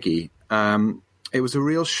then Peggy, it was a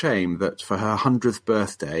real shame that for her 100th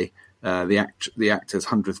birthday, the actor's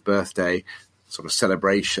 100th birthday sort of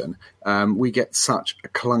celebration, we get such a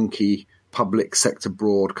clunky public sector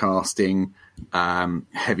broadcasting,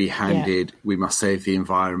 heavy-handed, we must save the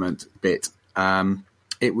environment bit.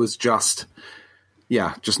 It was just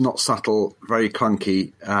not subtle, very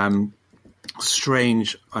clunky.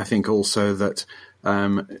 Strange, I think, also that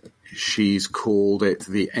she's called it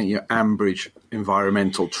the Ambridge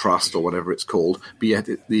Environmental Trust or whatever it's called, but yet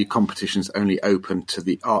the competition's only open to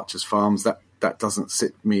the Archers Farms. That doesn't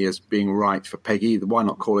sit me as being right for Peggy. Why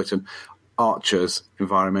not call it an Archers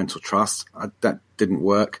Environmental Trust? That didn't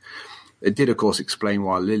work. It did, of course, explain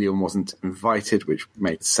why Lillian wasn't invited, which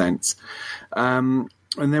made sense. And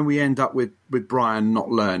then we end up with Brian not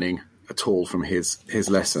learning at all from his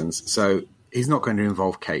lessons. So he's not going to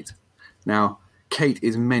involve Kate. Now, Kate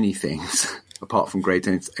is many things, apart from great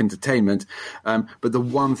entertainment. But the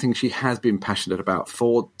one thing she has been passionate about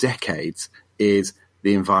for decades is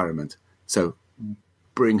the environment. So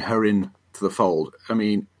bring her in to the fold. I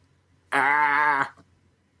mean, I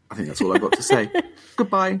think that's all I've got to say.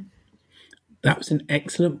 Goodbye. That was an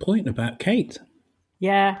excellent point about Kate.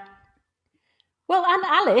 Yeah. Well, and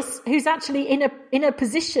Alice, who's actually in a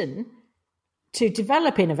position to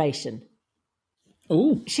develop innovation.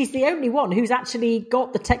 Oh, she's the only one who's actually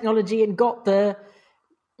got the technology and got the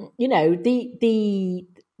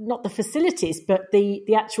not the facilities, but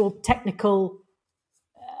the actual technical.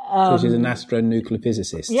 So she's an astronuclear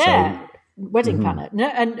physicist. Yeah, so. Wedding planner,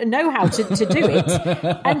 and know how to do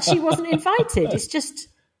it, and she wasn't invited. It's just,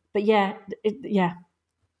 but I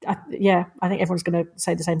think everyone's going to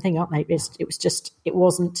say the same thing, aren't they?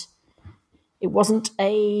 It wasn't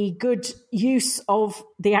a good use of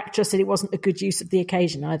the actress, and it wasn't a good use of the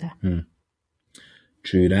occasion either.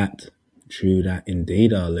 True that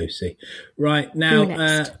indeed, Lucy. Right,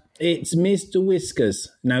 now it's Mr. Whiskers.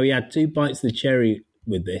 Now, he had 2 bites of the cherry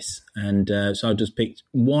with this, and so I just picked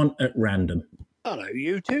one at random. Hello,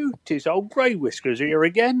 you two. 'Tis old Grey Whiskers here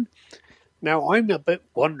again. Now, I'm a bit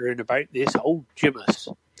wondering about this old Jimus.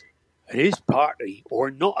 It is party,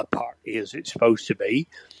 or not a party as it's supposed to be.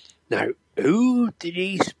 Now, Who did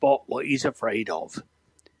he spot what he's afraid of?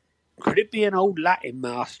 Could it be an old Latin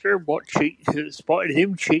master what spotted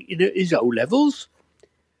him cheating at his O-levels?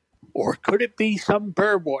 Or could it be some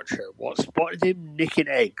bird watcher what spotted him nicking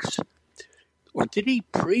eggs? Or did he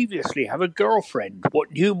previously have a girlfriend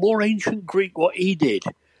what knew more ancient Greek what he did?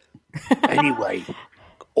 Anyway,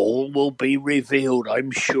 all will be revealed, I'm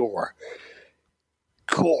sure.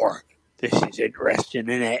 Core, this is interesting,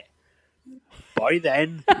 isn't it? Bye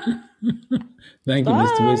then. Thank you,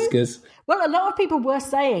 Mr. Whiskers. Well, a lot of people were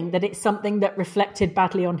saying that it's something that reflected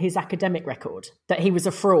badly on his academic record, that he was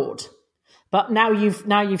a fraud. But now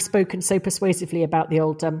you've spoken so persuasively about the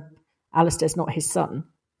old Alistair's not his son.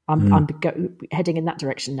 I'm heading in that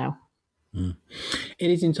direction now. Mm. It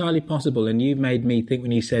is entirely possible, and you've made me think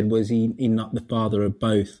when you said, was he not the father of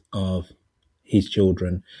both of his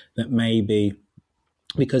children, that maybe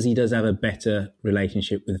because he does have a better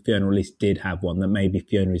relationship with Fiona, or at least did have one, that maybe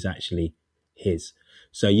Fiona is actually his.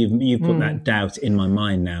 So you've put that doubt in my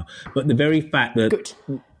mind now. But the very fact that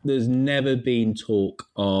there's never been talk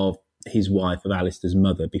of his wife, of Alistair's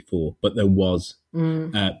mother, before, but there was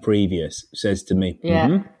previous, says to me,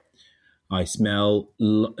 I smell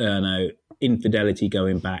infidelity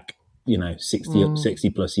going back, 60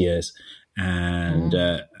 plus years, and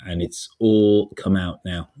it's all come out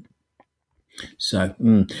now. So,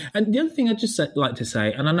 and the other thing I'd just like to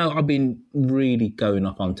say, and I know I've been really going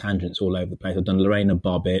off on tangents all over the place. I've done Lorena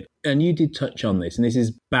Bobbitt, and you did touch on this, and this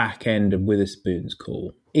is back end of Witherspoon's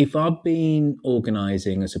call. If I've been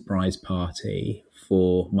organising a surprise party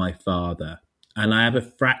for my father, and I have a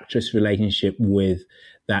fractious relationship with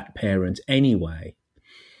that parent anyway,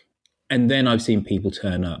 and then I've seen people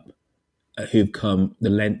turn up who've come the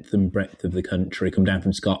length and breadth of the country, come down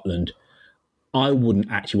from Scotland, I wouldn't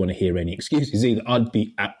actually want to hear any excuses either. I'd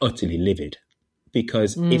be utterly livid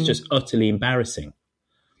because it's just utterly embarrassing.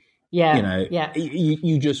 Yeah,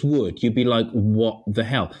 You just would. You'd be like, what the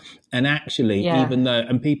hell? And actually, even though,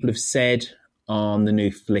 and people have said on the new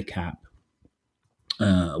Flick app,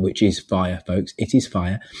 which is fire, folks, it is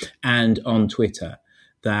fire, and on Twitter,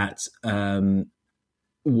 that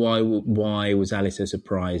why was Alice so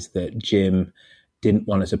surprised that Jim didn't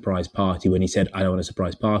want a surprise party when he said, I don't want a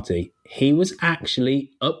surprise party? He was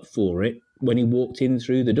actually up for it when he walked in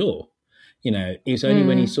through the door. It was only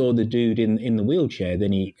when he saw the dude in the wheelchair,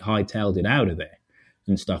 then he hightailed it out of there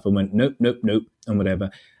and stuff and went, nope, and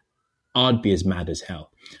whatever. I'd be as mad as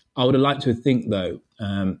hell. I would have liked to think, though,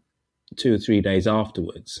 2 or 3 days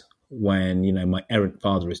afterwards, when, my errant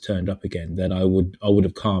father has turned up again, that I would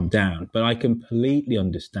have calmed down. But I completely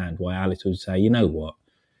understand why Alice would say, you know what?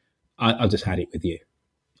 I've just had it with you.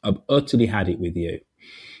 I've utterly had it with you.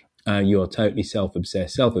 You're totally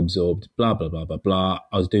self-obsessed, self-absorbed, blah, blah, blah, blah, blah.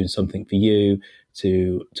 I was doing something for you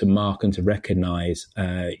to mark and to recognise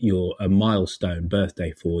your a milestone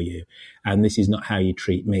birthday for you. And this is not how you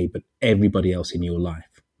treat me, but everybody else in your life.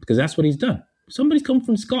 Because that's what he's done. Somebody's come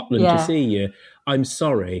from Scotland to see you. I'm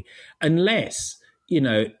sorry. Unless,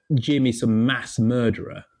 Jim is some mass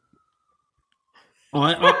murderer.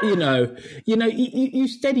 You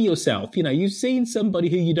steady yourself. You've seen somebody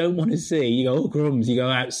who you don't want to see. You go, oh, crumbs. You go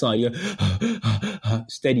outside. You go,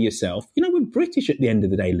 steady yourself. We're British at the end of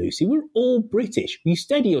the day, Lucy. We're all British. You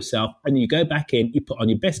steady yourself and then you go back in, you put on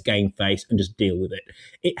your best game face and just deal with it.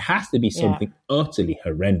 It has to be something utterly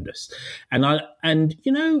horrendous. And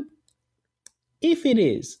if it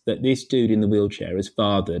is that this dude in the wheelchair has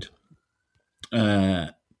fathered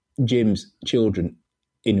Jim's children,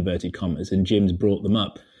 inverted commas, and Jim's brought them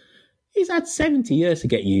up, he's had 70 years to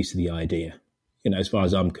get used to the idea, as far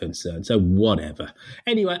as I'm concerned. So whatever.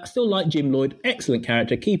 Anyway, I still like Jim Lloyd. Excellent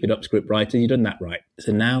character. Keep it up, scriptwriter. You've done that right.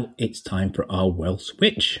 So now it's time for our Welsh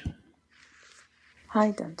Witch. Hi,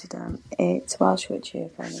 Dumpty Dum. It's Welsh Witch here,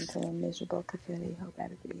 phoning from a miserable Caerphilly. Hope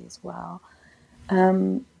everybody is well.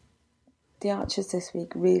 The Archers this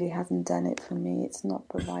week really hasn't done it for me. It's not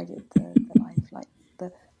provided the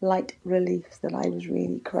light relief that I was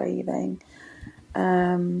really craving.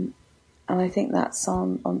 And I think that's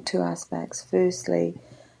on two aspects. Firstly,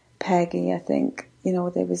 Peggy, I think, there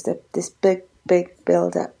was this big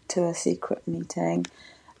build-up to a secret meeting,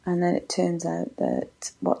 and then it turns out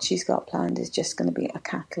that what she's got planned is just going to be a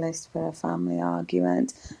catalyst for a family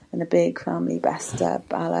argument and a big family best-up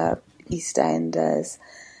a la EastEnders.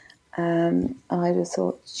 And I would have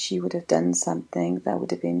thought she would have done something that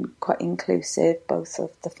would have been quite inclusive, both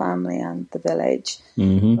of the family and the village,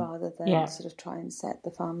 rather than sort of try and set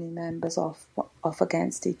the family members off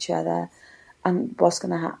against each other. And what's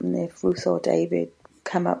going to happen if Ruth or David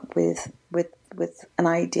come up with an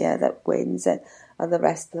idea that wins, and are the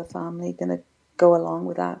rest of the family going to go along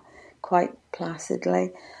with that quite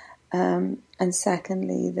placidly? And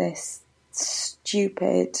secondly, this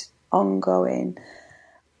stupid, ongoing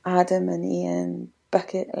Adam and Ian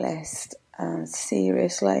bucket list.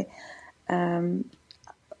 Seriously.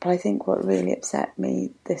 But I think what really upset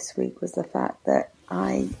me this week was the fact that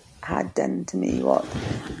I had done to me what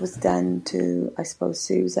was done to, I suppose,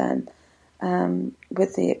 Susan,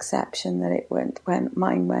 with the exception that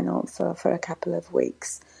mine went on for a couple of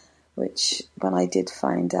weeks, which when I did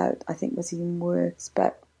find out, I think was even worse.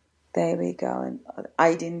 But there we go, and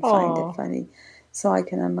I didn't find it funny, so I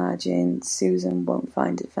can imagine Susan won't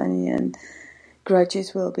find it funny, and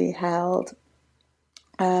grudges will be held.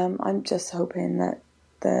 I'm just hoping that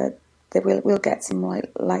we'll get some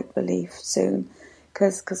light relief soon,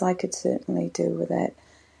 because I could certainly do with it.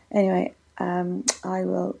 Anyway, I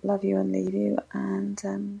will love you and leave you,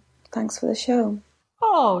 and thanks for the show.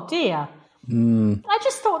 Oh dear. I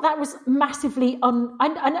just thought that was massively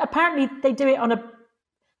and apparently they do it on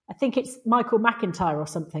I think it's Michael McIntyre or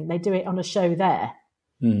something. They do it on a show there.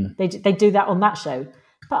 They do that on that show.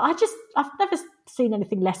 But I've never seen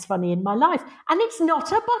anything less funny in my life. And it's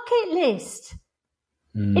not a bucket list.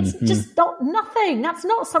 It's just nothing. That's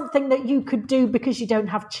not something that you could do because you don't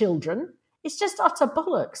have children. It's just utter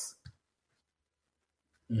bollocks.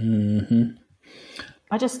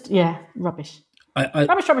 Rubbish.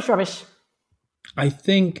 Rubbish. I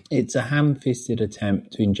think it's a ham-fisted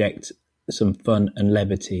attempt to inject some fun and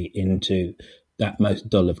levity into that most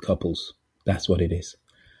dull of couples. That's what it is.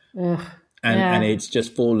 And it's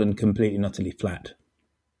just fallen completely and utterly flat.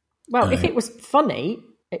 Well, if it was funny,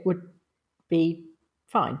 it would be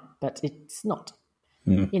fine, but it's not.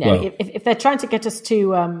 If they're trying to get us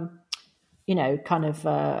to,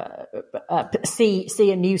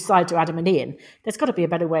 see a new side to Adam and Ian, there's got to be a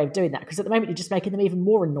better way of doing that, because at the moment you're just making them even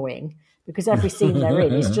more annoying, because every scene they're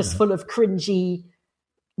in is just full of cringy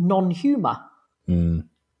non-humour.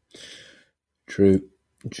 True.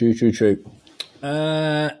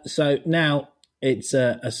 So now it's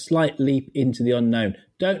a slight leap into the unknown.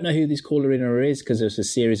 Don't know who this caller in is, because there's a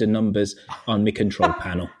series of numbers on my control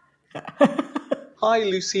panel. Hi,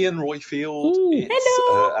 Lucy and Royfield.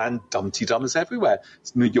 Hello. And Dumpty Dummers everywhere.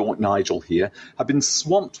 It's New York Nigel here. I've been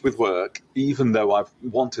swamped with work, even though I've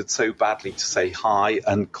wanted so badly to say hi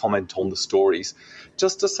and comment on the stories.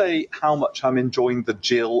 Just to say how much I'm enjoying the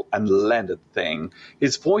Jill and Leonard thing.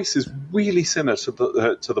 His voice is really similar to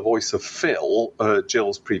the voice of Phil,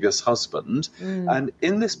 Jill's previous husband. And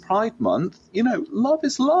in this Pride Month, love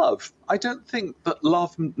is love. I don't think that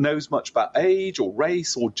love knows much about age or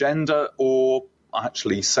race or gender or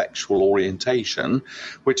actually sexual orientation,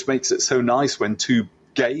 which makes it so nice when two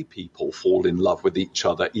gay people fall in love with each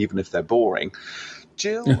other, even if they're boring.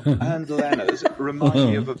 Jill and Leonard remind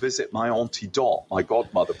me of a visit my Auntie Dot, my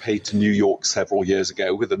godmother, paid to New York several years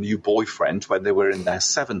ago with a new boyfriend when they were in their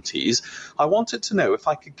 70s. I wanted to know if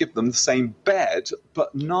I could give them the same bed,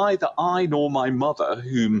 but neither I nor my mother,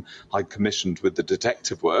 whom I commissioned with the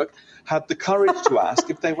detective work, had the courage to ask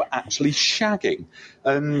if they were actually shagging.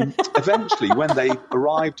 Eventually, when they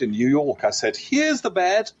arrived in New York, I said, "Here's the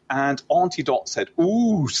bed." And Auntie Dot said,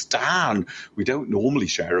 "Ooh, Stan, we don't normally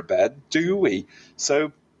share a bed, do we?"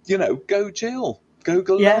 So, go Jill, go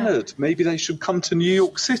Leonard. Maybe they should come to New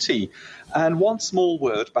York City. And one small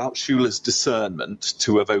word about Shula's discernment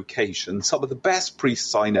to a vocation. Some of the best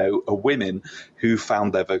priests I know are women who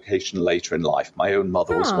found their vocation later in life. My own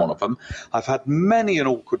mother was one of them. I've had many an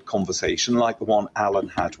awkward conversation like the one Alan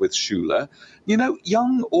had with Shula.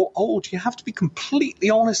 Young or old, you have to be completely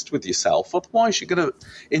honest with yourself. Otherwise, you're going to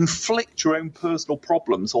inflict your own personal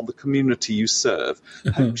problems on the community you serve.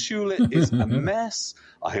 I hope Shula is a mess.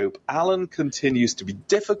 I hope Alan continues to be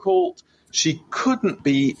difficult. She couldn't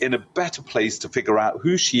be in a better place to figure out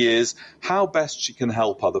who she is, how best she can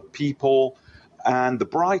help other people. And the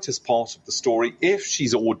brightest part of the story, if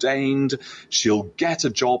she's ordained, she'll get a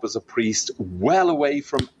job as a priest well away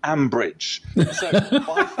from Ambridge. So,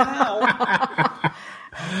 bye for now.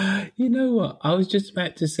 You know what? I was just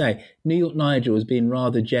about to say, New York Nigel was being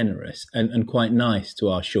rather generous and quite nice to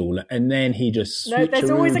our Shula, and then he just switched. No, there's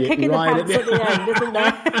always a kick in the pants at the end, isn't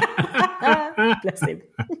there? Bless him.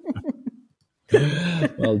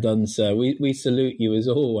 Well done, sir. We salute you as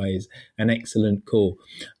always. An excellent call.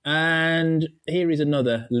 And here is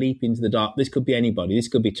another leap into the dark. This could be anybody. This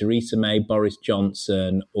could be Theresa May, Boris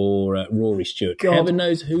Johnson, or Rory Stewart. God. Heaven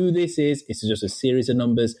knows who this is. This is just a series of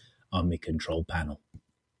numbers on my control panel.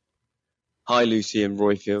 Hi, Lucy and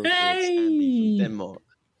Royfield. Hey! It's Andy from Denmark.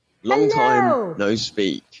 Long time no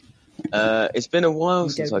speak. It's been a while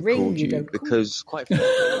since I've called you because, quite frankly,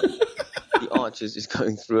 The Archers is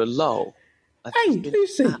going through a lull. Hey,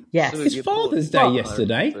 Lucy. Yes, it's Father's Day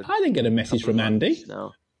yesterday. I didn't get a message from Andy.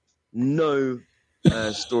 Now. no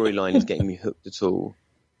storyline is getting me hooked at all.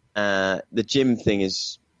 The Jim thing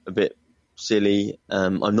is a bit silly.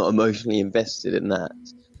 I'm not emotionally invested in that.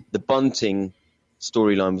 The Bunting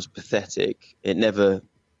storyline was pathetic. It never,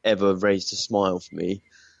 ever raised a smile for me.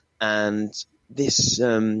 And this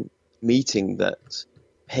meeting that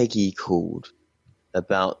Peggy called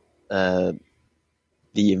about the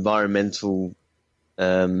environmental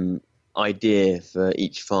idea for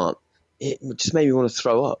each farm, it just made me want to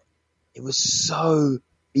throw up. It was so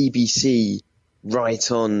BBC,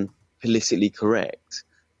 right on, politically correct.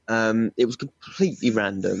 It was completely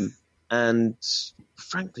random, and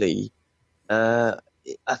frankly, I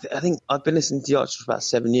think I've been listening to The Archers for about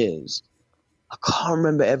 7 years. I can't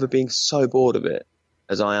remember ever being so bored of it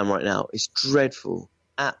as I am right now. It's dreadful,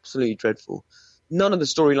 absolutely dreadful. None of the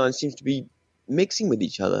storylines seems to be mixing with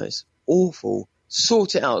each other. It's awful.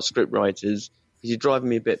 Sort it out, script writers, because you're driving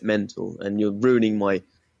me a bit mental, and you're ruining my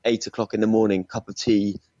 8 o'clock in the morning cup of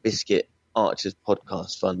tea, biscuit, Archers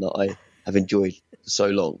podcast fun that I have enjoyed for so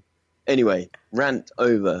long. Anyway, rant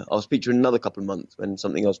over. I'll speak to you in another couple of months when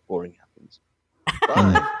something else boring happens.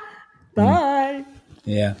 Bye. Bye.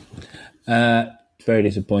 Yeah. Very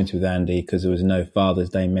disappointed with Andy because there was no Father's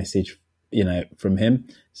Day message, from him.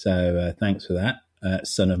 So thanks for that,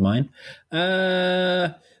 son of mine.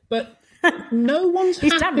 But no one's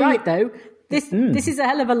He's happy. damn right, though. This is a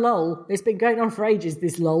hell of a lull. It's been going on for ages,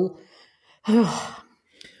 this lull.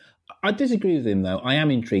 I disagree with him, though. I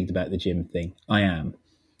am intrigued about the Jim thing. I am.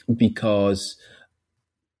 Because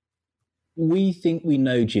we think we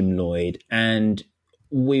know Jim Lloyd, and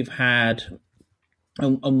we've had...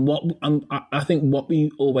 I think what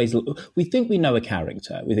we always... We think we know a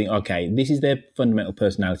character. We think, okay, this is their fundamental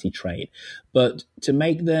personality trait. But to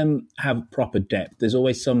make them have proper depth, there's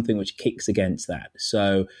always something which kicks against that.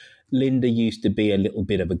 So... Linda used to be a little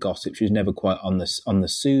bit of a gossip. She was never quite on the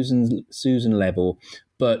Susan level,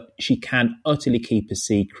 but she can utterly keep a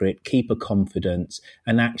secret, keep a confidence,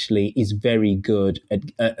 and actually is very good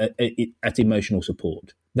at emotional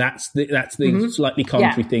support. That's the slightly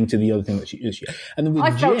contrary thing to the other thing that she. And then with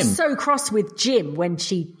I felt Jim, so cross with Jim when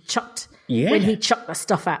he chucked the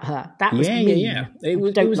stuff at her. That was mean. Yeah. It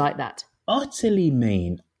was like that. Utterly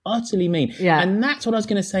mean. Yeah. And that's what I was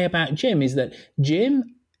going to say about Jim, is that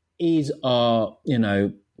Jim is not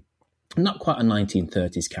quite a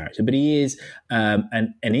 1930s character, but he is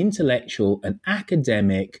an intellectual, an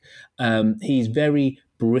academic. He's very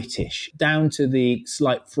British, down to the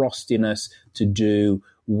slight frostiness to do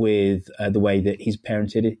with the way that he's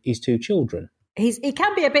parented his two children. He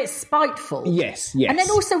can be a bit spiteful. Yes. And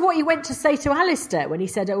then also what he went to say to Alistair when he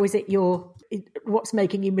said, "Oh, is it what's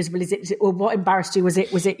making you miserable? Is it, or what embarrassed you? Was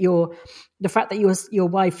it the fact that your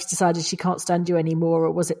wife decided she can't stand you anymore,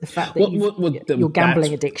 or was it the fact that your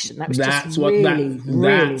gambling addiction?" That was that's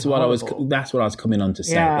what I was coming on to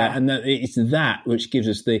say. Yeah. It's that which gives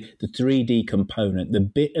us the 3D component, the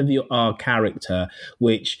bit of our character,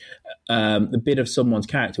 which the bit of someone's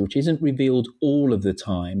character which isn't revealed all of the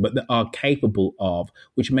time, but that are capable of,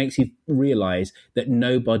 which makes you realise that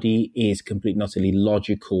nobody is completely and utterly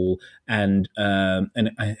logical and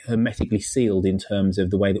hermetically sealed in terms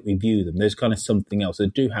of the way that we view them. There's kind of something else. They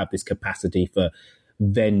do have this capacity for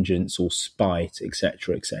vengeance or spite,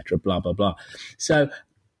 etc., blah, blah, blah. So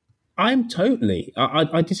I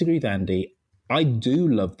disagree with Andy. I do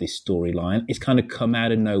love this storyline. It's kind of come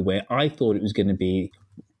out of nowhere. I thought it was going to be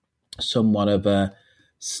somewhat of a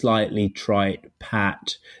slightly trite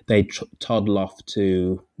pat. They toddle off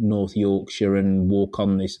to North Yorkshire and walk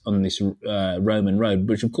on this Roman road,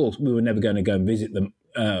 which of course we were never going to go and visit them,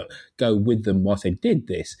 go with them whilst they did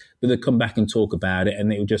this. But they come back and talk about it,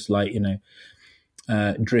 and it would just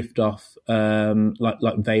drift off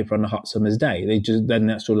like vapor on a hot summer's day. Then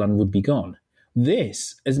that storyline would be gone.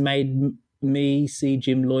 This has made me see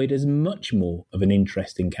Jim Lloyd as much more of an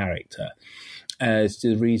interesting character, as to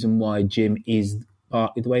the reason why Jim is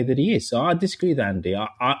partly the way that he is. So I disagree with Andy.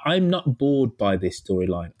 I'm not bored by this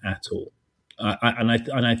storyline at all, and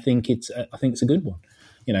I think it's a good one.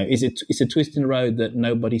 It's a twist in the road that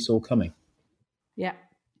nobody saw coming. Yeah.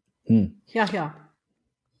 Yeah.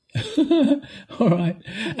 All right.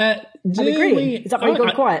 I'm agreeing. Is that why you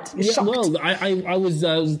got quiet? You're shocked. Well, I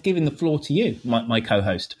was giving the floor to you, my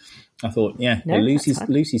co-host. I thought,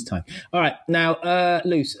 Lucy's time. All right. Now,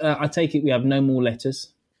 Luce, I take it we have no more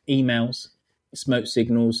letters, emails, smoke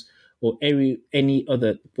signals, or any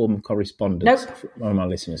other form of correspondence from our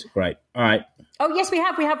listeners. Great. All right. Oh, yes, we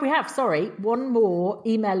have. Sorry. One more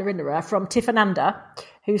email from Tiffananda,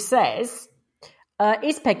 who says,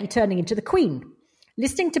 is Peggy turning into the Queen?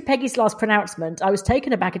 Listening to Peggy's last pronouncement, I was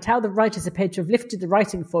taken aback at how the writers appeared to have lifted the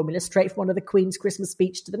writing formula straight from one of the Queen's Christmas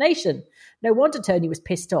speech to the nation. No wonder Tony was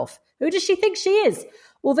pissed off. Who does she think she is?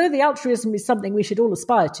 Although the altruism is something we should all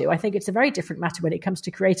aspire to, I think it's a very different matter when it comes to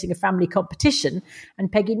creating a family competition,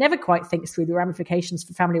 and Peggy never quite thinks through the ramifications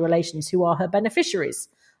for family relations who are her beneficiaries.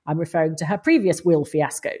 I'm referring to her previous will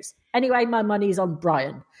fiascos. Anyway, my money's on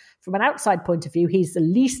Brian. From an outside point of view, he's the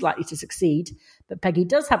least likely to succeed, but Peggy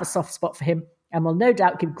does have a soft spot for him and will no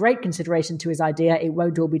doubt give great consideration to his idea. It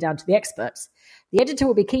won't all be down to the experts. The editor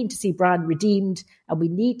will be keen to see Brian redeemed, and we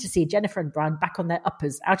need to see Jennifer and Brian back on their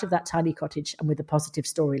uppers out of that tiny cottage and with a positive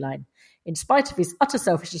storyline. In spite of his utter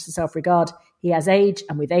selfishness and self-regard, he has age,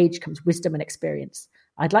 and with age comes wisdom and experience.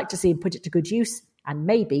 I'd like to see him put it to good use, and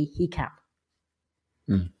maybe he can.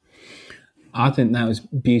 I think that was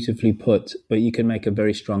beautifully put, but you can make a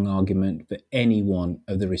very strong argument for any one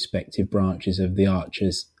of the respective branches of the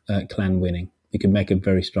Archers clan winning. You can make a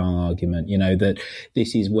very strong argument, that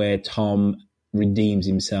this is where Tom redeems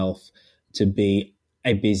himself to be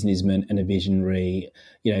a businessman and a visionary.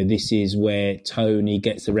 This is where Tony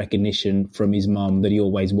gets the recognition from his mum that he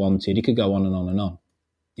always wanted. It could go on and on and on.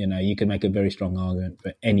 You can make a very strong argument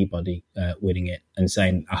for anybody winning it and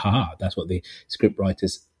saying, aha, that's what the script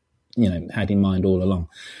writers, had in mind all along.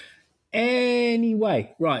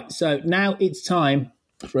 Anyway, right. So now it's time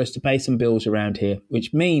for us to pay some bills around here,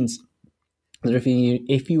 which means that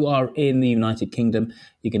if you are in the United Kingdom,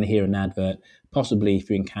 you're going to hear an advert. Possibly if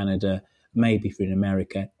you're in Canada, maybe if you're in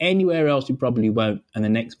America. Anywhere else you probably won't. And the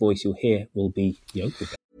next voice you'll hear will be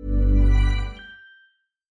Yoko.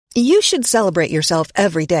 You should celebrate yourself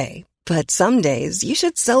every day, but some days you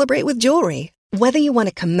should celebrate with jewelry. Whether you want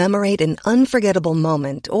to commemorate an unforgettable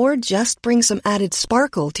moment or just bring some added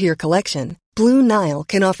sparkle to your collection, Blue Nile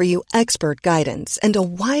can offer you expert guidance and a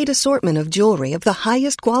wide assortment of jewelry of the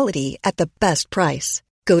highest quality at the best price.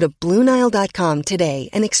 Go to BlueNile.com today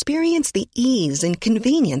and experience the ease and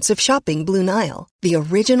convenience of shopping Blue Nile, the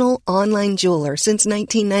original online jeweler since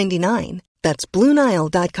 1999. That's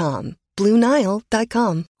BlueNile.com.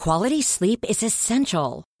 BlueNile.com. Quality sleep is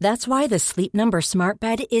essential. That's why the Sleep Number Smart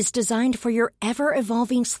Bed is designed for your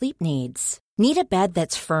ever-evolving sleep needs. Need a bed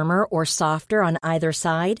that's firmer or softer on either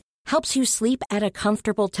side? Helps you sleep at a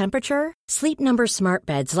comfortable temperature? Sleep Number Smart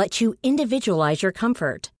Beds let you individualize your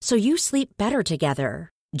comfort, so you sleep better together.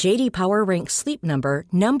 J.D. Power ranks Sleep Number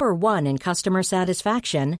number 1 in customer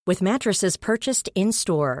satisfaction with mattresses purchased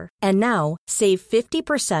in-store. And now, save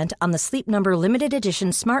 50% on the Sleep Number Limited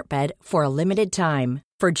Edition Smart Bed for a limited time.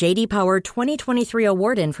 For J.D. Power 2023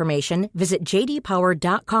 award information, visit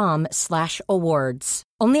jdpower.com/awards.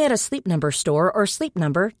 Only at a Sleep Number store or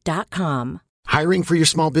sleepnumber.com. Hiring for your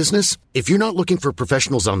small business? If you're not looking for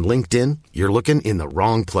professionals on LinkedIn, you're looking in the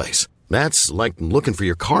wrong place. That's like looking for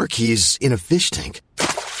your car keys in a fish tank.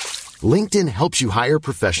 LinkedIn helps you hire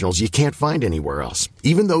professionals you can't find anywhere else,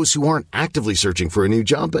 even those who aren't actively searching for a new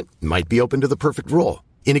job but might be open to the perfect role.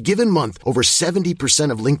 In a given month, over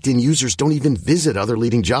 70% of LinkedIn users don't even visit other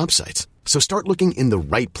leading job sites. So start looking in the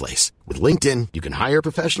right place. With LinkedIn, you can hire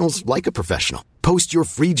professionals like a professional. Post your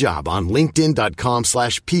free job on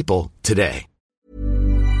linkedin.com/people today.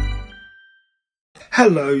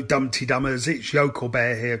 Hello, Dumpty Dummers. It's Yokel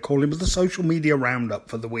Bear here, calling with the social media roundup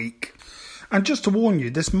for the week. And just to warn you,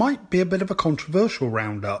 this might be a bit of a controversial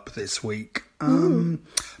roundup this week.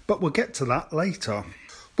 But we'll get to that later.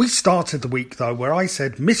 We started the week, though, where I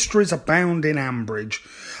said mysteries abound in Ambridge.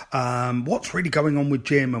 What's really going on with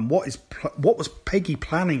Jim, and what was Peggy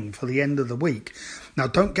planning for the end of the week? Now,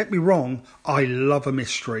 don't get me wrong, I love a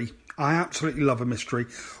mystery. I absolutely love a mystery.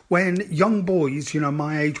 When young boys,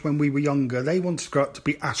 my age when we were younger, they wanted to grow up to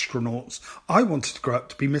be astronauts. I wanted to grow up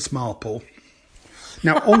to be Miss Marple.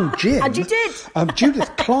 Now, on Jim, and you did. Judith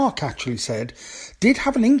Clark actually did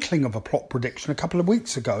have an inkling of a plot prediction a couple of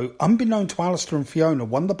weeks ago. Unbeknown to Alistair and Fiona,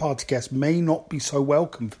 one of the party guests may not be so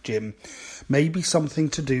welcome for Jim. Maybe something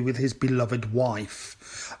to do with his beloved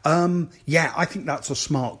wife. I think that's a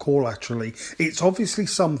smart call, actually. It's obviously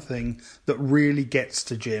something that really gets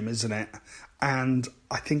to Jim, isn't it? And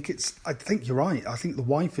I think you're right. I think the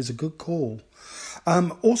wife is a good call.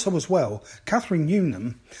 Also as well, Catherine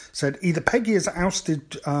Newnham said either Peggy has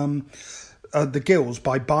ousted the Gills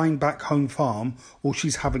by buying back Home Farm, or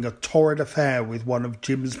she's having a torrid affair with one of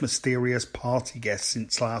Jim's mysterious party guests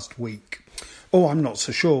since last week. Oh, I'm not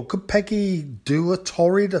so sure. Could Peggy do a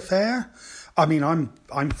torrid affair? I mean, I'm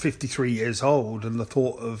 53 years old, and the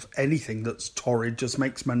thought of anything that's torrid just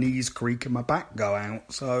makes my knees creak and my back go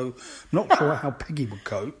out. So I'm not sure how Peggy would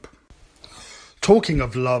cope. Talking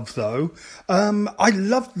of love, though, I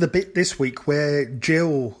loved the bit this week where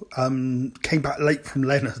Jill came back late from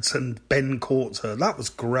Leonard's and Ben caught her. That was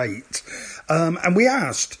great. And we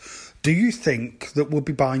asked, do you think that we'll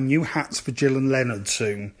be buying new hats for Jill and Leonard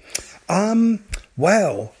soon?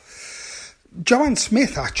 Well, Joanne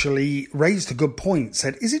Smith actually raised a good point,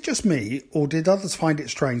 said, is it just me, or did others find it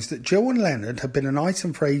strange that Jill and Leonard have been an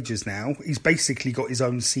item for ages now? He's basically got his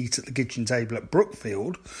own seat at the kitchen table at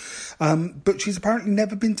Brookfield, but she's apparently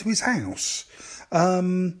never been to his house.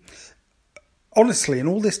 Honestly, in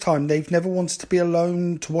all this time, they've never wanted to be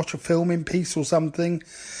alone to watch a film in peace or something,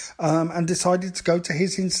 and decided to go to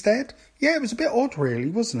his instead. Yeah, it was a bit odd, really,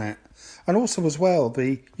 wasn't it? And also, as well,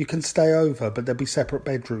 the you can stay over, but there'll be separate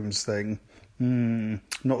bedrooms thing.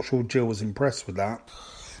 Not sure Jill was impressed with that.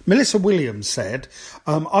 Melissa Williams said,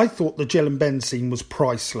 I thought the Jill and Ben scene was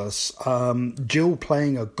priceless. Jill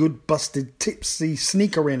playing a good busted tipsy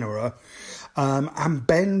sneaker in her, and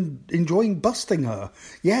Ben enjoying busting her.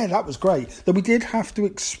 Yeah, that was great. Though we did have to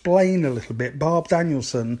explain a little bit. Barb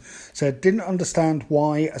Danielson said, didn't understand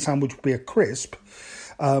why a sandwich would be a crisp,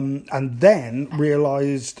 and then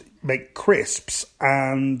realised make crisps,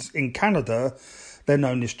 and in Canada they're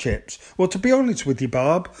known as chips. Well, to be honest with you,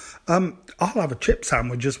 Barb, I'll have a chip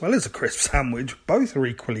sandwich as well as a crisp sandwich. Both are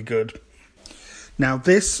equally good. Now,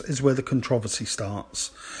 this is where the controversy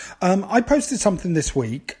starts. I posted something this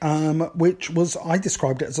week, which was, I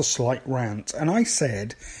described it as a slight rant. And I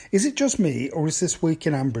said, is it just me, or is this week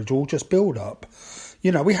in Ambridge all just build-up?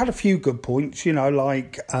 You know, we had a few good points, you know,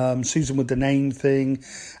 like Susan with the name thing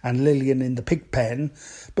and Lillian in the pig pen.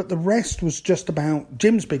 But the rest was just about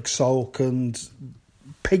Jim's big sulk and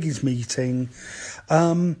Peggy's meeting.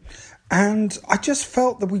 And I just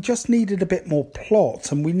felt that we just needed a bit more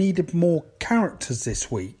plot and we needed more characters this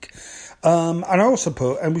week. And I also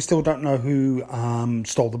put, and we still don't know who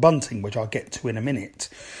stole the bunting, which I'll get to in a minute.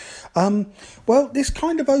 Well, this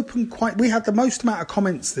kind of opened quite... We had the most amount of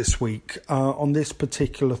comments this week on this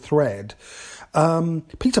particular thread.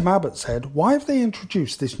 Peter Mabbott said, why have they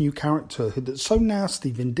introduced this new character that's so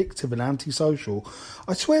nasty, vindictive and antisocial?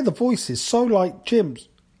 I swear the voice is so like Jim's.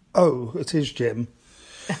 Oh, it is Jim.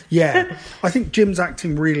 Yeah, I think Jim's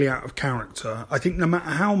acting really out of character. I think no matter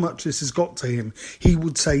how much this has got to him, he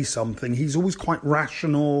would say something. He's always quite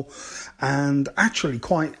rational and actually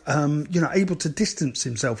quite, able to distance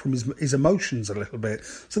himself from his emotions a little bit.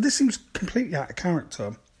 So this seems completely out of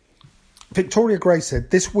character. Victoria Gray said,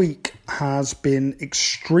 this week has been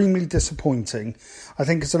extremely disappointing. I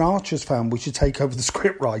think as an Archers fan, we should take over the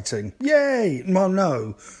script writing. Yay! Well,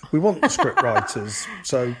 no, we want the script writers.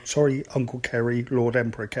 So, sorry, Uncle Kerry, Lord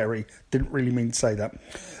Emperor Kerry, didn't really mean to say that.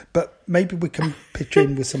 But maybe we can pitch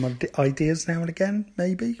in with some ideas now and again,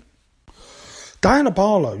 maybe. Diana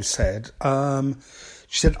Barlow said...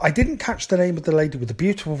 She said, I didn't catch the name of the lady with the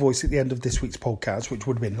beautiful voice at the end of this week's podcast, which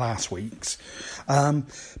would have been last week's.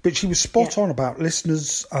 But she was spot on about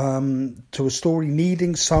listeners to a story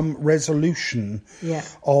needing some resolution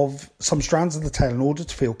of some strands of the tale in order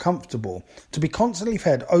to feel comfortable. To be constantly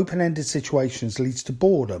fed open-ended situations leads to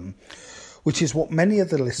boredom, which is what many of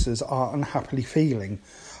the listeners are unhappily feeling.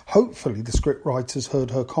 Hopefully the script writers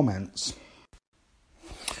heard her comments.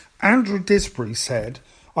 Andrew Disbury said,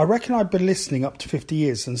 I reckon I've been listening up to 50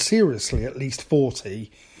 years and seriously at least 40,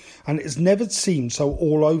 and it has never seemed so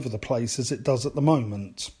all over the place as it does at the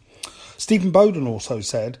moment. Stephen Bowden also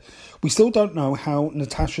said, we still don't know how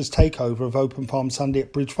Natasha's takeover of Open Farm Sunday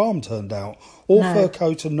at Bridge Farm turned out. All fur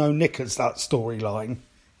coat and no knickers, that storyline.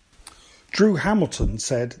 Drew Hamilton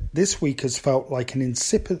said, this week has felt like an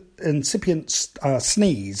incipient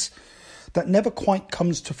sneeze that never quite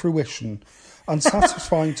comes to fruition,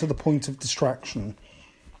 unsatisfying to the point of distraction.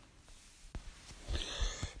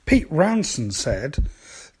 Pete Ranson said,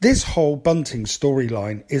 this whole Bunting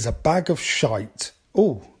storyline is a bag of shite.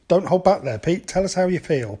 Oh, don't hold back there, Pete. Tell us how you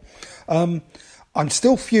feel. I'm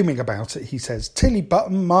still fuming about it, he says. Tilly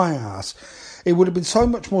button my ass. It would have been so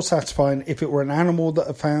much more satisfying if it were an animal that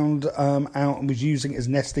had found out and was using it as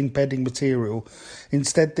nesting bedding material.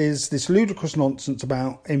 Instead, there's this ludicrous nonsense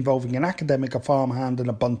about involving an academic, a farmhand and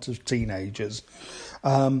a bunch of teenagers.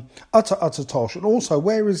 Utter tosh. And also,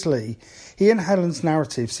 where is Lee? He and Helen's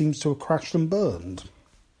narrative seems to have crashed and burned.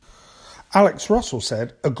 Alex Russell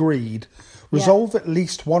said, agreed. Resolve at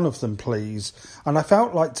least one of them, please. And I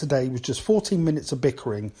felt like today was just 14 minutes of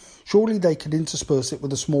bickering. Surely they could intersperse it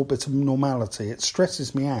with a small bit of normality. It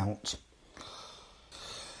stresses me out.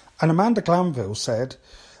 And Amanda Glanville said,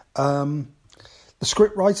 the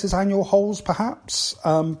scriptwriter's annual holes, perhaps?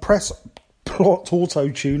 Press plot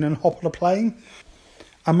auto-tune and hop on a plane?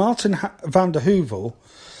 And Martin van der Heuvel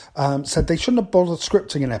said they shouldn't have bothered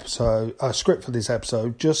scripting a script for this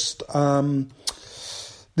episode. Just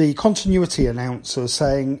the continuity announcer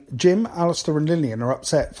saying Jim, Alistair and Lillian are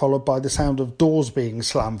upset, followed by the sound of doors being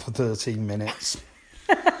slammed for 13 minutes.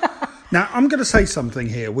 Now, I'm going to say something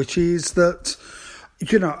here, which is that,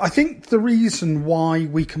 I think the reason why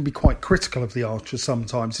we can be quite critical of The Archers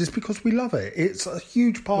sometimes is because we love it. It's a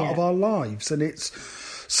huge part of our lives, and it's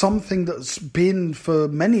something that's been for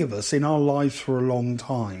many of us in our lives for a long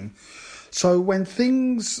time. So when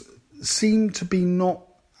things seem to be not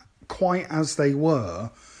quite as they were,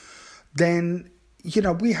 then,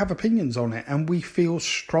 we have opinions on it and we feel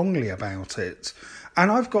strongly about it. And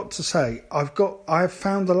I've got to say, I've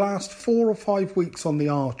found the last 4 or 5 weeks on The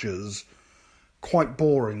Archers quite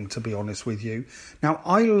boring, to be honest with you. Now,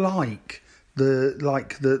 I like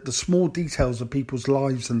the small details of people's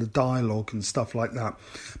lives and the dialogue and stuff like that,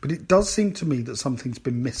 but it does seem to me that something's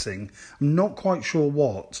been missing. I'm not quite sure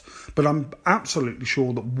what, but I'm absolutely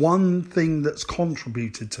sure that one thing that's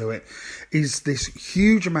contributed to it is this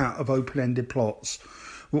huge amount of open-ended plots,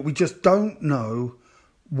 but we just don't know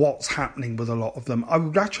what's happening with a lot of them. I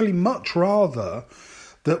would actually much rather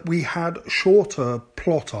that we had shorter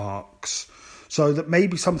plot arcs, so that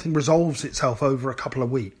maybe something resolves itself over a couple of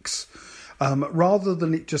weeks, rather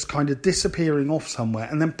than it just kind of disappearing off somewhere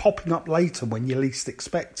and then popping up later when you least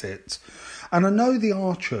expect it. And I know The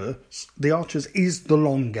Archers is the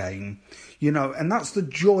long game, and that's the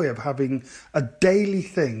joy of having a daily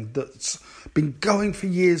thing that's been going for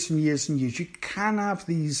years and years and years. You can have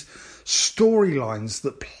these storylines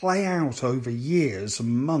that play out over years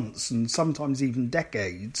and months and sometimes even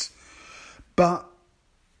decades, but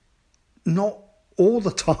not all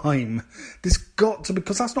the time. There's got to,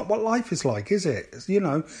 because that's not what life is like, is it?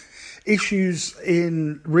 Issues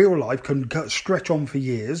in real life can stretch on for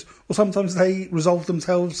years, or sometimes they resolve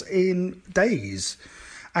themselves in days.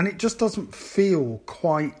 And it just doesn't feel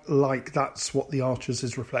quite like that's what The Archers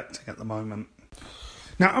is reflecting at the moment.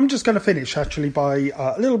 Now, I'm just going to finish, actually, by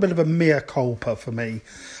a little bit of a mea culpa for me.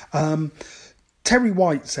 Terry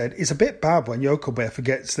White said, it's a bit bad when Yoko Bear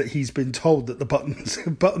forgets that he's been told that the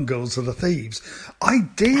button girls are the thieves. I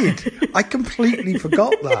did. I completely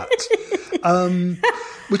forgot that.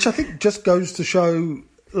 Which I think just goes to show,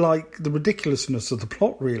 the ridiculousness of the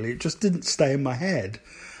plot, really. It just didn't stay in my head.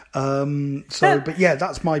 But yeah,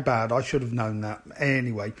 that's my bad. I should have known that.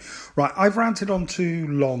 Anyway, right, I've ranted on too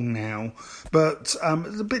long now, but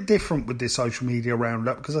it's a bit different with this social media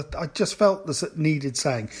roundup because I just felt this needed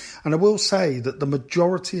saying. And I will say that the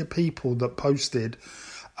majority of people that posted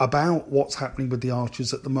about what's happening with The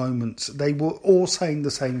Archers at the moment, they were all saying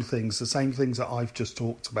the same things that I've just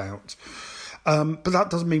talked about. But that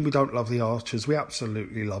doesn't mean we don't love The Archers. We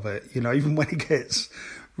absolutely love it. Even when it gets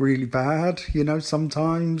really bad,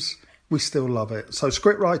 sometimes we still love it. So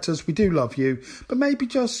scriptwriters, we do love you, but maybe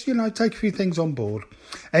just, take a few things on board.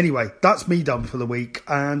 Anyway, that's me done for the week,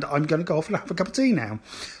 and I'm going to go off and have a cup of tea now.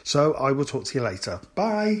 So I will talk to you later.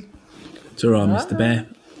 Bye. It's all right, Mr. Bear.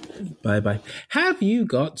 Bye-bye. Have you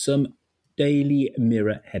got some Daily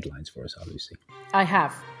Mirror headlines for us, Lucy? I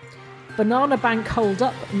have. Banana bank hold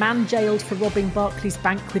up. Man jailed for robbing Barclays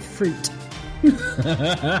Bank with fruit. I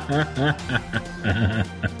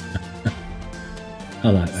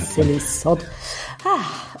like that. Silly sod.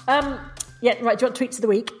 Yeah, right. Do you want tweets of the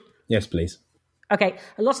week? Yes, please. Okay.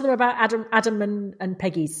 A lot of them are about Adam and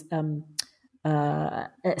Peggy's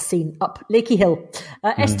scene up Lakey Hill.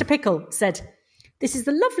 Esther Pickle said, "This is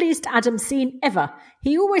the loveliest Adam scene ever.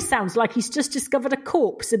 He always sounds like he's just discovered a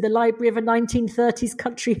corpse in the library of a 1930s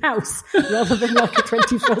country house rather than like a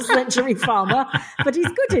 21st century farmer. But he's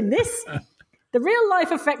good in this. The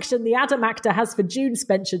real-life affection the Adam actor has for June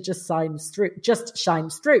Spencer just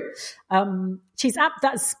shines through. She's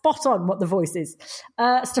that's spot on what the voice is.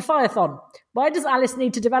 Stephiathon. Why does Alice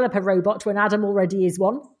need to develop a robot when Adam already is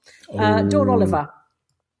one? Dawn Oliver.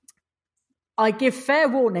 I give fair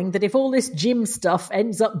warning that if all this Jim stuff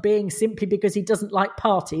ends up being simply because he doesn't like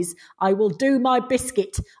parties, I will do my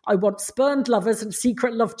biscuit. I want spurned lovers and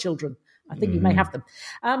secret love children. I think you may have them.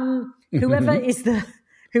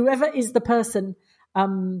 Whoever is the person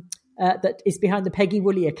that is behind the Peggy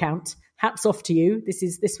Woolley account, hats off to you.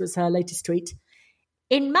 This was her latest tweet.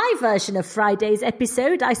 In my version of Friday's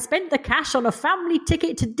episode, I spent the cash on a family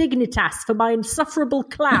ticket to Dignitas for my insufferable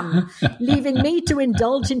clan, leaving me to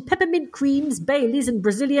indulge in peppermint creams, Baileys and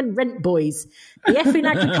Brazilian rent boys. The effing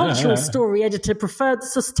agricultural story editor preferred the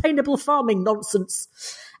sustainable farming nonsense.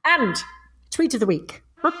 And tweet of the week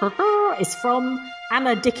is from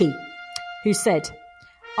Anna Dickey, who said,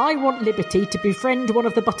 I want Liberty to befriend one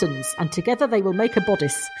of the buttons, and together they will make a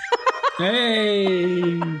bodice.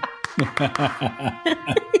 Hey!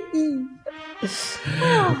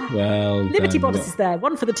 Well, Liberty done. Bodice is there.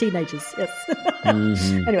 One for the teenagers. Yes.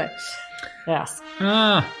 Mhm. Anyway, yes.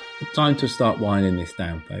 Time to start winding this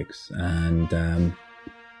down, folks. And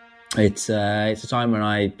it's a time when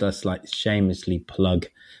I just like shamelessly plug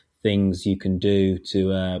things you can do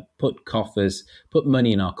to put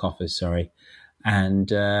money in our coffers. Sorry.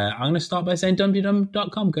 And I'm going to start by saying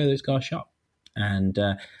dumptydum.com. Go to this guy's shop. And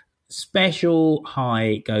special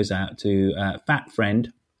hi goes out to Fat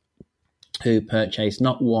Friend, who purchased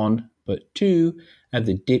not one but two of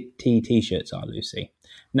the Dip Tea t-shirts, Lucy.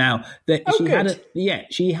 Now,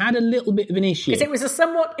 she had a little bit of an issue. Because it was a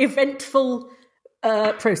somewhat eventful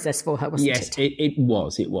process for her, wasn't it?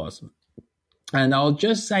 Yes, it was. And I'll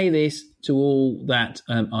just say this to all that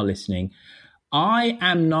are listening. I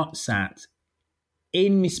am not sat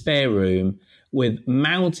in my spare room with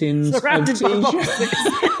mountains surrounded of by t-shirts. boxes.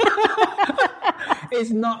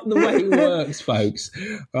 It's not the way it works, folks.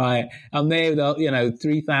 Right? I'm there with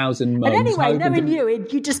 3,000 mums. And anyway, knowing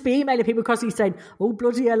to... you'd just be emailing people constantly saying, "Oh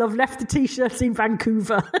bloody hell, I've left the t-shirts in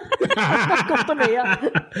Vancouver." I've got them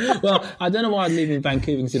here. Well, I don't know why I'd live in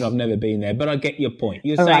Vancouver considering I've never been there, but I get your point.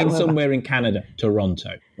 You're saying somewhere in Canada,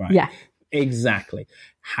 Toronto, right? Yeah. Exactly.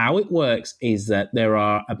 How it works is that there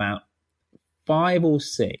are about 5 or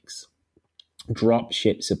 6 drop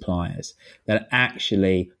ship suppliers that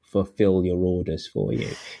actually fulfill your orders for you.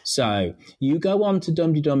 So you go on to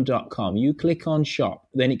dumptydum.com, you click on shop,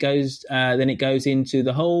 then it goes into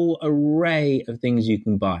the whole array of things you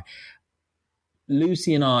can buy.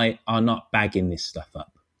 Lucy and I are not bagging this stuff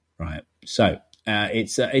up, right? So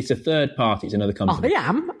it's a third party, it's another company. I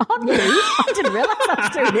am, aren't you? I didn't realise I was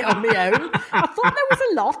doing it on my own. I thought there was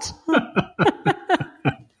a lot.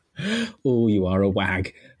 Oh, you are a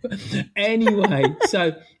wag. Anyway,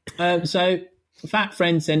 so Fat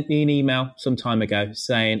Friend sent me an email some time ago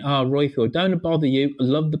saying, Roifield, don't bother you. I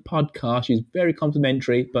love the podcast. She's very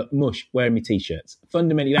complimentary, but mush, wearing me t-shirts.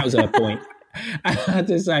 Fundamentally, that was her point. I had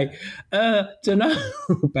to say, don't know,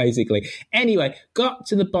 basically. Anyway, got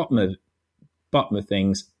to the bottom of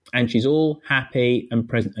things, and she's all happy and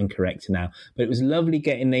present and correct now. But it was lovely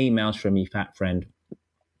getting the emails from you, Fat Friend.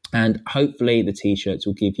 And hopefully the t-shirts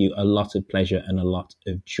will give you a lot of pleasure and a lot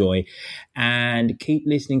of joy. And keep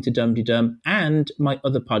listening to Dumpty Dum and my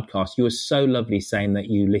other podcast. You were so lovely saying that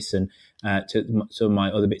you listen to some of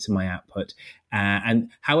my other bits of my output. And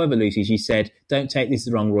however, Lucy, she said, don't take this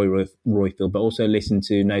the wrong Roifield, but also listen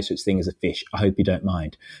to No Such Thing as a Fish. I hope you don't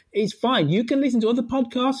mind. It's fine. You can listen to other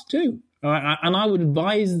podcasts too. All right, and I would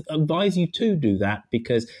advise you to do that,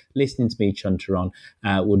 because listening to me chunter on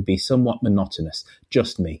would be somewhat monotonous.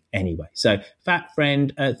 Just me, anyway. So, Fat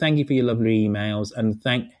Friend, thank you for your lovely emails, and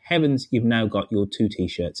thank heavens you've now got your 2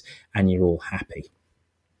 t-shirts and you're all happy.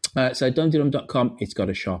 So, dumptydum.com, it's got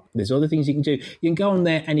a shop. There's other things you can do. You can go on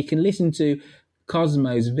there and you can listen to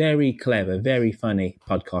Cosmo's very clever, very funny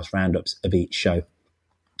podcast roundups of each show,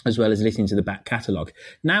 as well as listening to the back catalogue.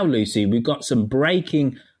 Now, Lucy, we've got some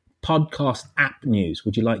breaking podcast app news.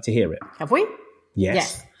 Would you like to hear it? Have we?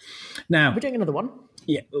 Yes. Now, we're doing another one.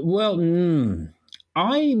 Yeah. Well,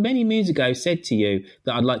 I many moons ago said to you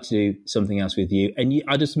that I'd like to do something else with you, and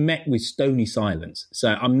I just met with stony silence. So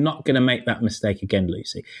I'm not going to make that mistake again,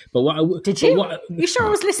 Lucy. But what did you? You sure I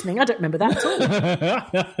was listening? I don't remember that at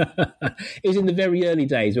all. It was in the very early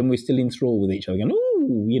days when we were still in thrall with each other, going,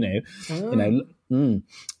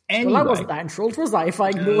 Anyway, well, I wasn't that enthralled, was I, if I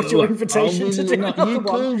ignored your invitation to do another you one?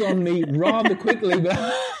 called on me rather quickly, but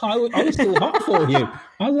I was still hot for you.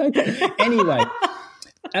 I was okay. Anyway,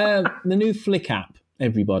 the new Flick app,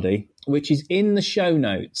 everybody, which is in the show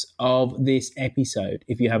notes of this episode,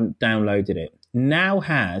 if you haven't downloaded it, now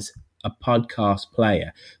has a podcast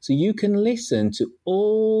player. So you can listen to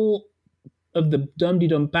all of the Dumpty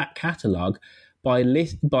Dum back catalogue by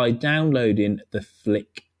downloading the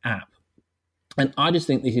Flick app. And I just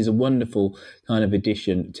think this is a wonderful kind of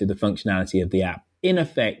addition to the functionality of the app. In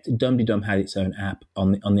effect, Dumpty Dum had its own app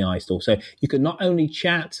on the iStore. So you can not only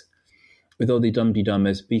chat with all the Dumpty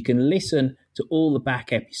Dummers, but you can listen to all the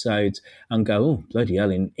back episodes and go, oh, bloody hell,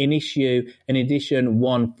 in edition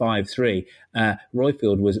 153,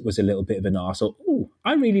 Roifield was a little bit of an arse. Or, oh,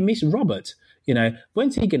 I really miss Robert.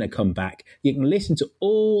 When's he going to come back? You can listen to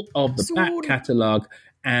all of the back catalogue,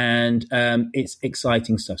 and it's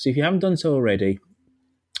exciting stuff. So if you haven't done so already,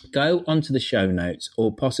 go onto the show notes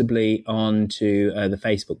or possibly onto the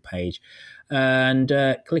Facebook page and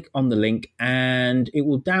click on the link, and it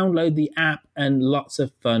will download the app, and lots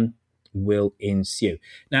of fun will ensue.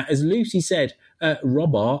 Now, as Lucy said,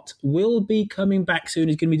 Robert will be coming back soon.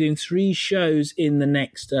 He's going to be doing 3 shows in the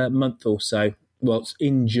next month or so. Well, it's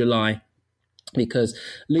in July. because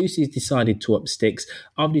Lucy's decided to up sticks.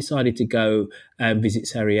 I've decided to go visit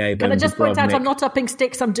Sarajevo. Can I just point out, I'm not upping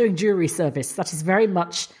sticks, I'm doing jury service. That is very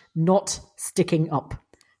much not sticking up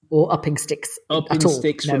or upping sticks Upping at all.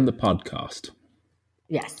 sticks No. from the podcast.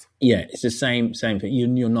 Yes. Yeah, it's the same thing.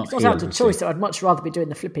 You're not It's not here, out of Lucy. choice, so I'd much rather be doing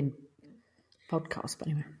the flipping podcast, but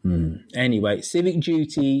anyway. Anyway, civic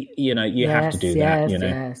duty, you have to do that,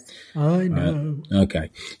 Yes, I know. Okay.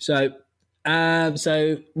 So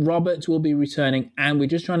Robert will be returning, and we're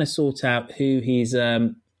just trying to sort out who his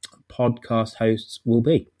podcast hosts will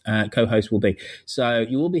be, co-host will be. So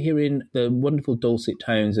you will be hearing the wonderful dulcet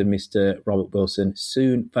tones of Mr. Robert Wilson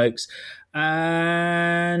soon, folks.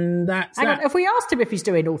 And that's Hang that. on, have we asked him if he's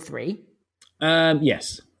doing all three?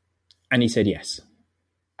 Yes. And he said yes.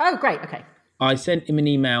 Oh, great, okay. I sent him an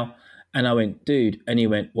email and I went, dude, and he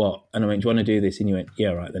went, what? And I went, do you want to do this? And he went,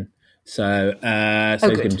 yeah, right then. So he's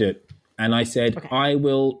going to do it. And I said, I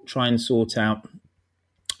will try and sort out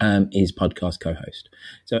his podcast co-host.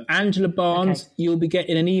 So Angela Barnes, you'll be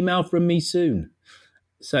getting an email from me soon.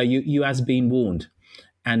 So you has been warned.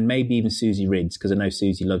 And maybe even Susie Ridds, because I know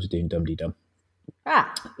Susie loves doing Dum-Dee-Dum.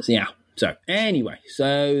 So yeah. So anyway,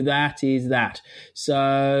 so that is that.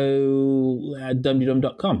 So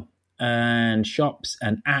dumdydum.com and shops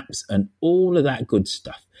and apps and all of that good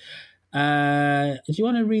stuff. Do you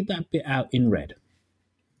want to read that bit out in red?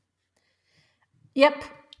 Yep.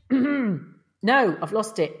 No, I've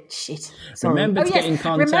lost it. Shit. Sorry. Remember to get in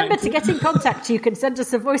contact. Remember to get in contact. You can send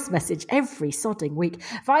us a voice message every sodding week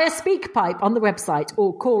via SpeakPipe on the website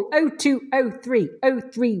or call 0203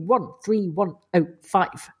 031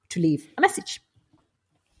 3105 to leave a message.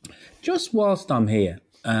 Just whilst I'm here,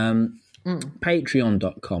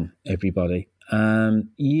 patreon.com, everybody.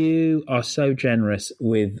 You are so generous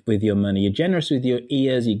with your money. You're generous with your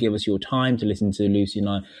ears. You give us your time to listen to Lucy and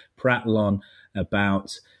I prattle on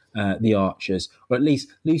about the Archers, or at least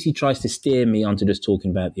Lucy tries to steer me onto just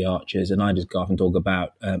talking about the Archers, and I just go off and talk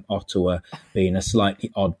about Ottawa being a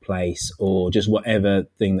slightly odd place, or just whatever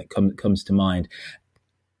thing that comes to mind.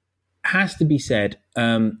 Has to be said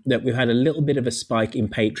that we've had a little bit of a spike in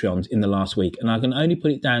Patreons in the last week, and I can only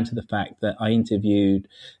put it down to the fact that I interviewed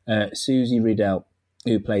Susie Riddell,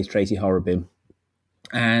 who plays Tracy Horrobin,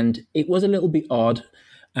 and it was a little bit odd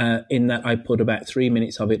in that I put about 3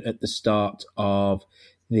 minutes of it at the start of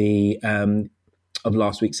the of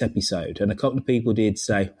last week's episode, and a couple of people did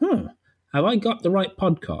say, have I got the right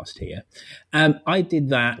podcast here? I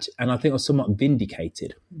did that, and I think I was somewhat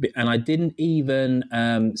vindicated. And I didn't even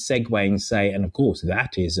segue and say, and of course,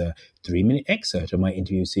 that is a 3-minute excerpt of my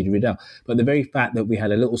interview with Susie Riddell. But the very fact that we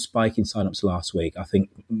had a little spike in signups last week, I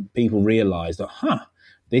think people realised that,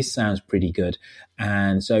 this sounds pretty good.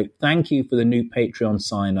 And so thank you for the new Patreon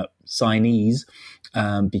signees,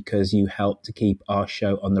 because you help to keep our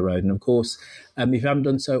show on the road. And of course, if you haven't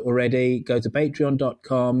done so already, go to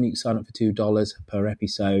patreon.com. You can sign up for $2 per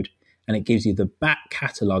episode, and it gives you the back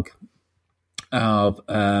catalogue of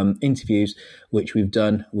interviews which we've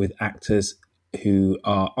done with actors who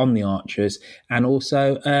are on the Archers, and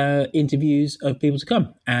also interviews of people to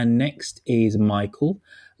come. And next is Michael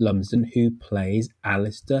Lumsden, who plays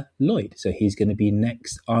Alistair Lloyd. So he's going to be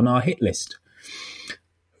next on our hit list.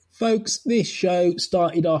 Folks, this show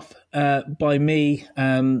started off by me,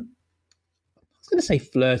 I was going to say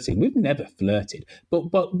flirting. We've never flirted,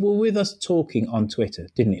 but were with us talking on Twitter,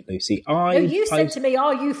 didn't it, Lucy? You said to me,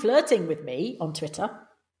 are you flirting with me on Twitter?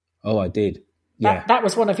 Oh, I did. Yeah. That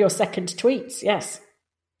was one of your second tweets, yes.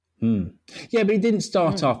 Yeah, but it didn't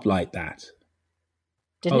start off like that.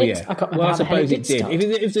 Didn't it? Yeah. I can't remember I how the hell suppose it did. start.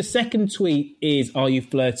 If the second tweet is, are you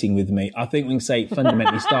flirting with me? I think we can say it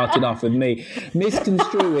fundamentally started off with me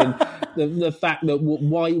misconstruing the fact that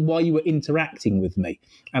why you were interacting with me.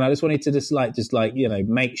 And I just wanted to just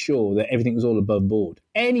make sure that everything was all above board.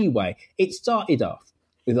 Anyway, it started off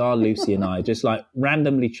with our Lucy and I just like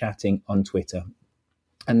randomly chatting on Twitter,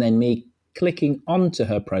 and then me clicking onto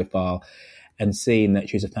her profile and seeing that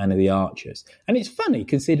she was a fan of the Archers. And it's funny,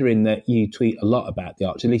 considering that you tweet a lot about the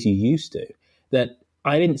Archers, at least you used to, that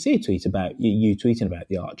I didn't see a tweet about you tweeting about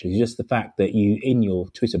the Archers. Just the fact that you, in your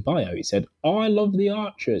Twitter bio, it said, I love the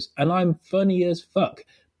Archers and I'm funny as fuck.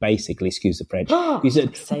 Basically, excuse the French. You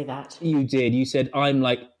said, say that. You did. You said, I'm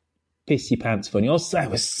like piss your pants funny. Or so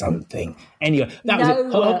was something. Anyway, that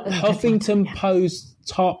was Huffington Post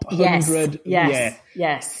top 100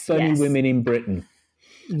 funny women in Britain.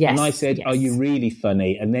 Yes, and I said, are you really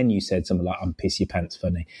funny? And then you said something like, I'm piss your pants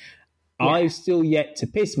funny. Yeah. I've still yet to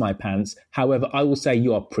piss my pants. However, I will say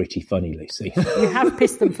you are pretty funny, Lucy. You have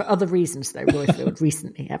pissed them for other reasons, though, Royfield,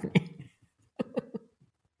 recently, haven't you?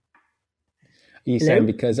 Are you saying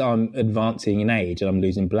because I'm advancing in age and I'm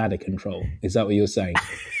losing bladder control? Is that what you're saying?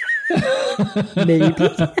 Maybe.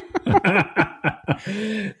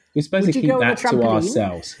 We're supposed to keep that to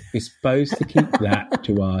ourselves. We're supposed to keep that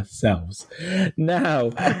to ourselves. Now,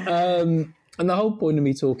 and the whole point of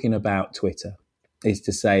me talking about Twitter is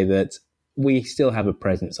to say that we still have a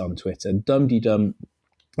presence on Twitter. Dum-de-dum,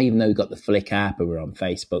 even though we've got the Flick app and we're on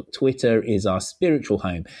Facebook, Twitter is our spiritual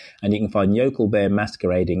home. And you can find Yokel Bear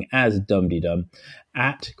masquerading as Dum-de-dum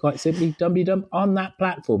at, quite simply, Dum-de-dum on that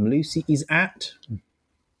platform. Lucy is at...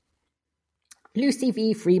 Lucy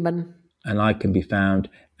V. Freeman. And I can be found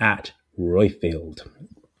at Royfield.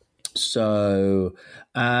 So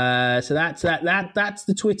that's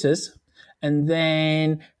the Twitters. And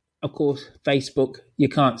then, of course, Facebook. You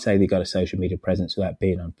can't say they've got a social media presence without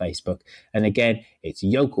being on Facebook. And again, it's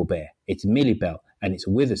Yokel Bear, it's Millie Bell, and it's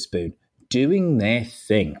Witherspoon doing their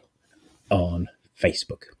thing on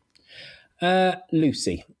Facebook.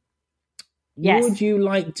 Lucy, yes. Would you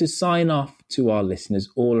like to sign off to our listeners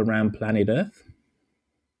all around planet Earth?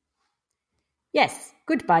 Yes.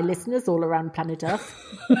 Goodbye, listeners all around planet Earth.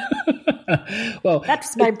 Well,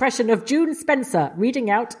 that's my impression of June Spencer reading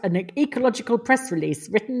out an ecological press release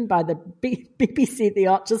written by the BBC The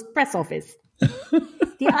Archers press office.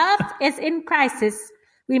 The Earth is in crisis.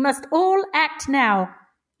 We must all act now.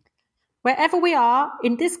 Wherever we are,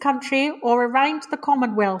 in this country or around the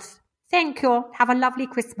Commonwealth. Thank you. Have a lovely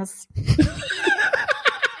Christmas.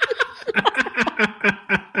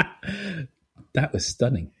 That was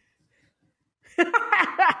stunning.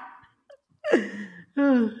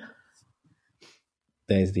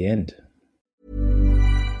 There's the end.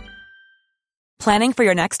 Planning for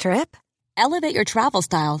your next trip? Elevate your travel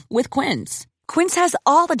style with Quince. Quince has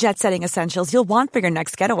all the jet-setting essentials you'll want for your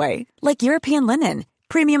next getaway, like European linen,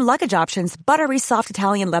 premium luggage options, buttery soft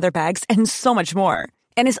Italian leather bags, and so much more.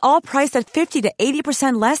 And is all priced at 50 to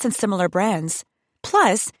 80% less than similar brands.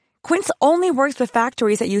 Plus, Quince only works with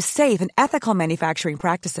factories that use safe and ethical manufacturing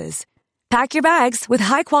practices. Pack your bags with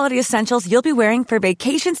high-quality essentials you'll be wearing for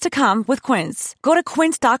vacations to come with Quince. Go to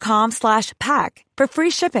quince.com/pack for free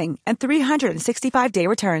shipping and 365-day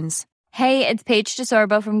returns. Hey, it's Paige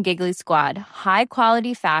DeSorbo from Giggly Squad. High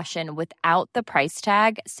quality fashion without the price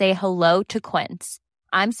tag. Say hello to Quince.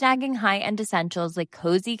 I'm snagging high-end essentials like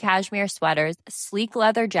cozy cashmere sweaters, sleek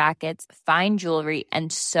leather jackets, fine jewelry,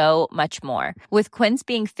 and so much more. With Quince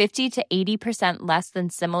being 50 to 80% less than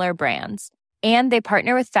similar brands. And they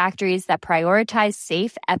partner with factories that prioritize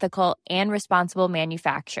safe, ethical, and responsible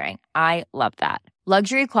manufacturing. I love that.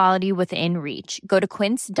 Luxury quality within reach. Go to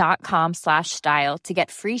quince.com/style to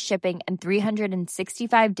get free shipping and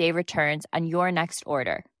 365-day returns on your next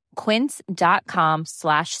order.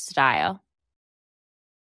 Quince.com/style.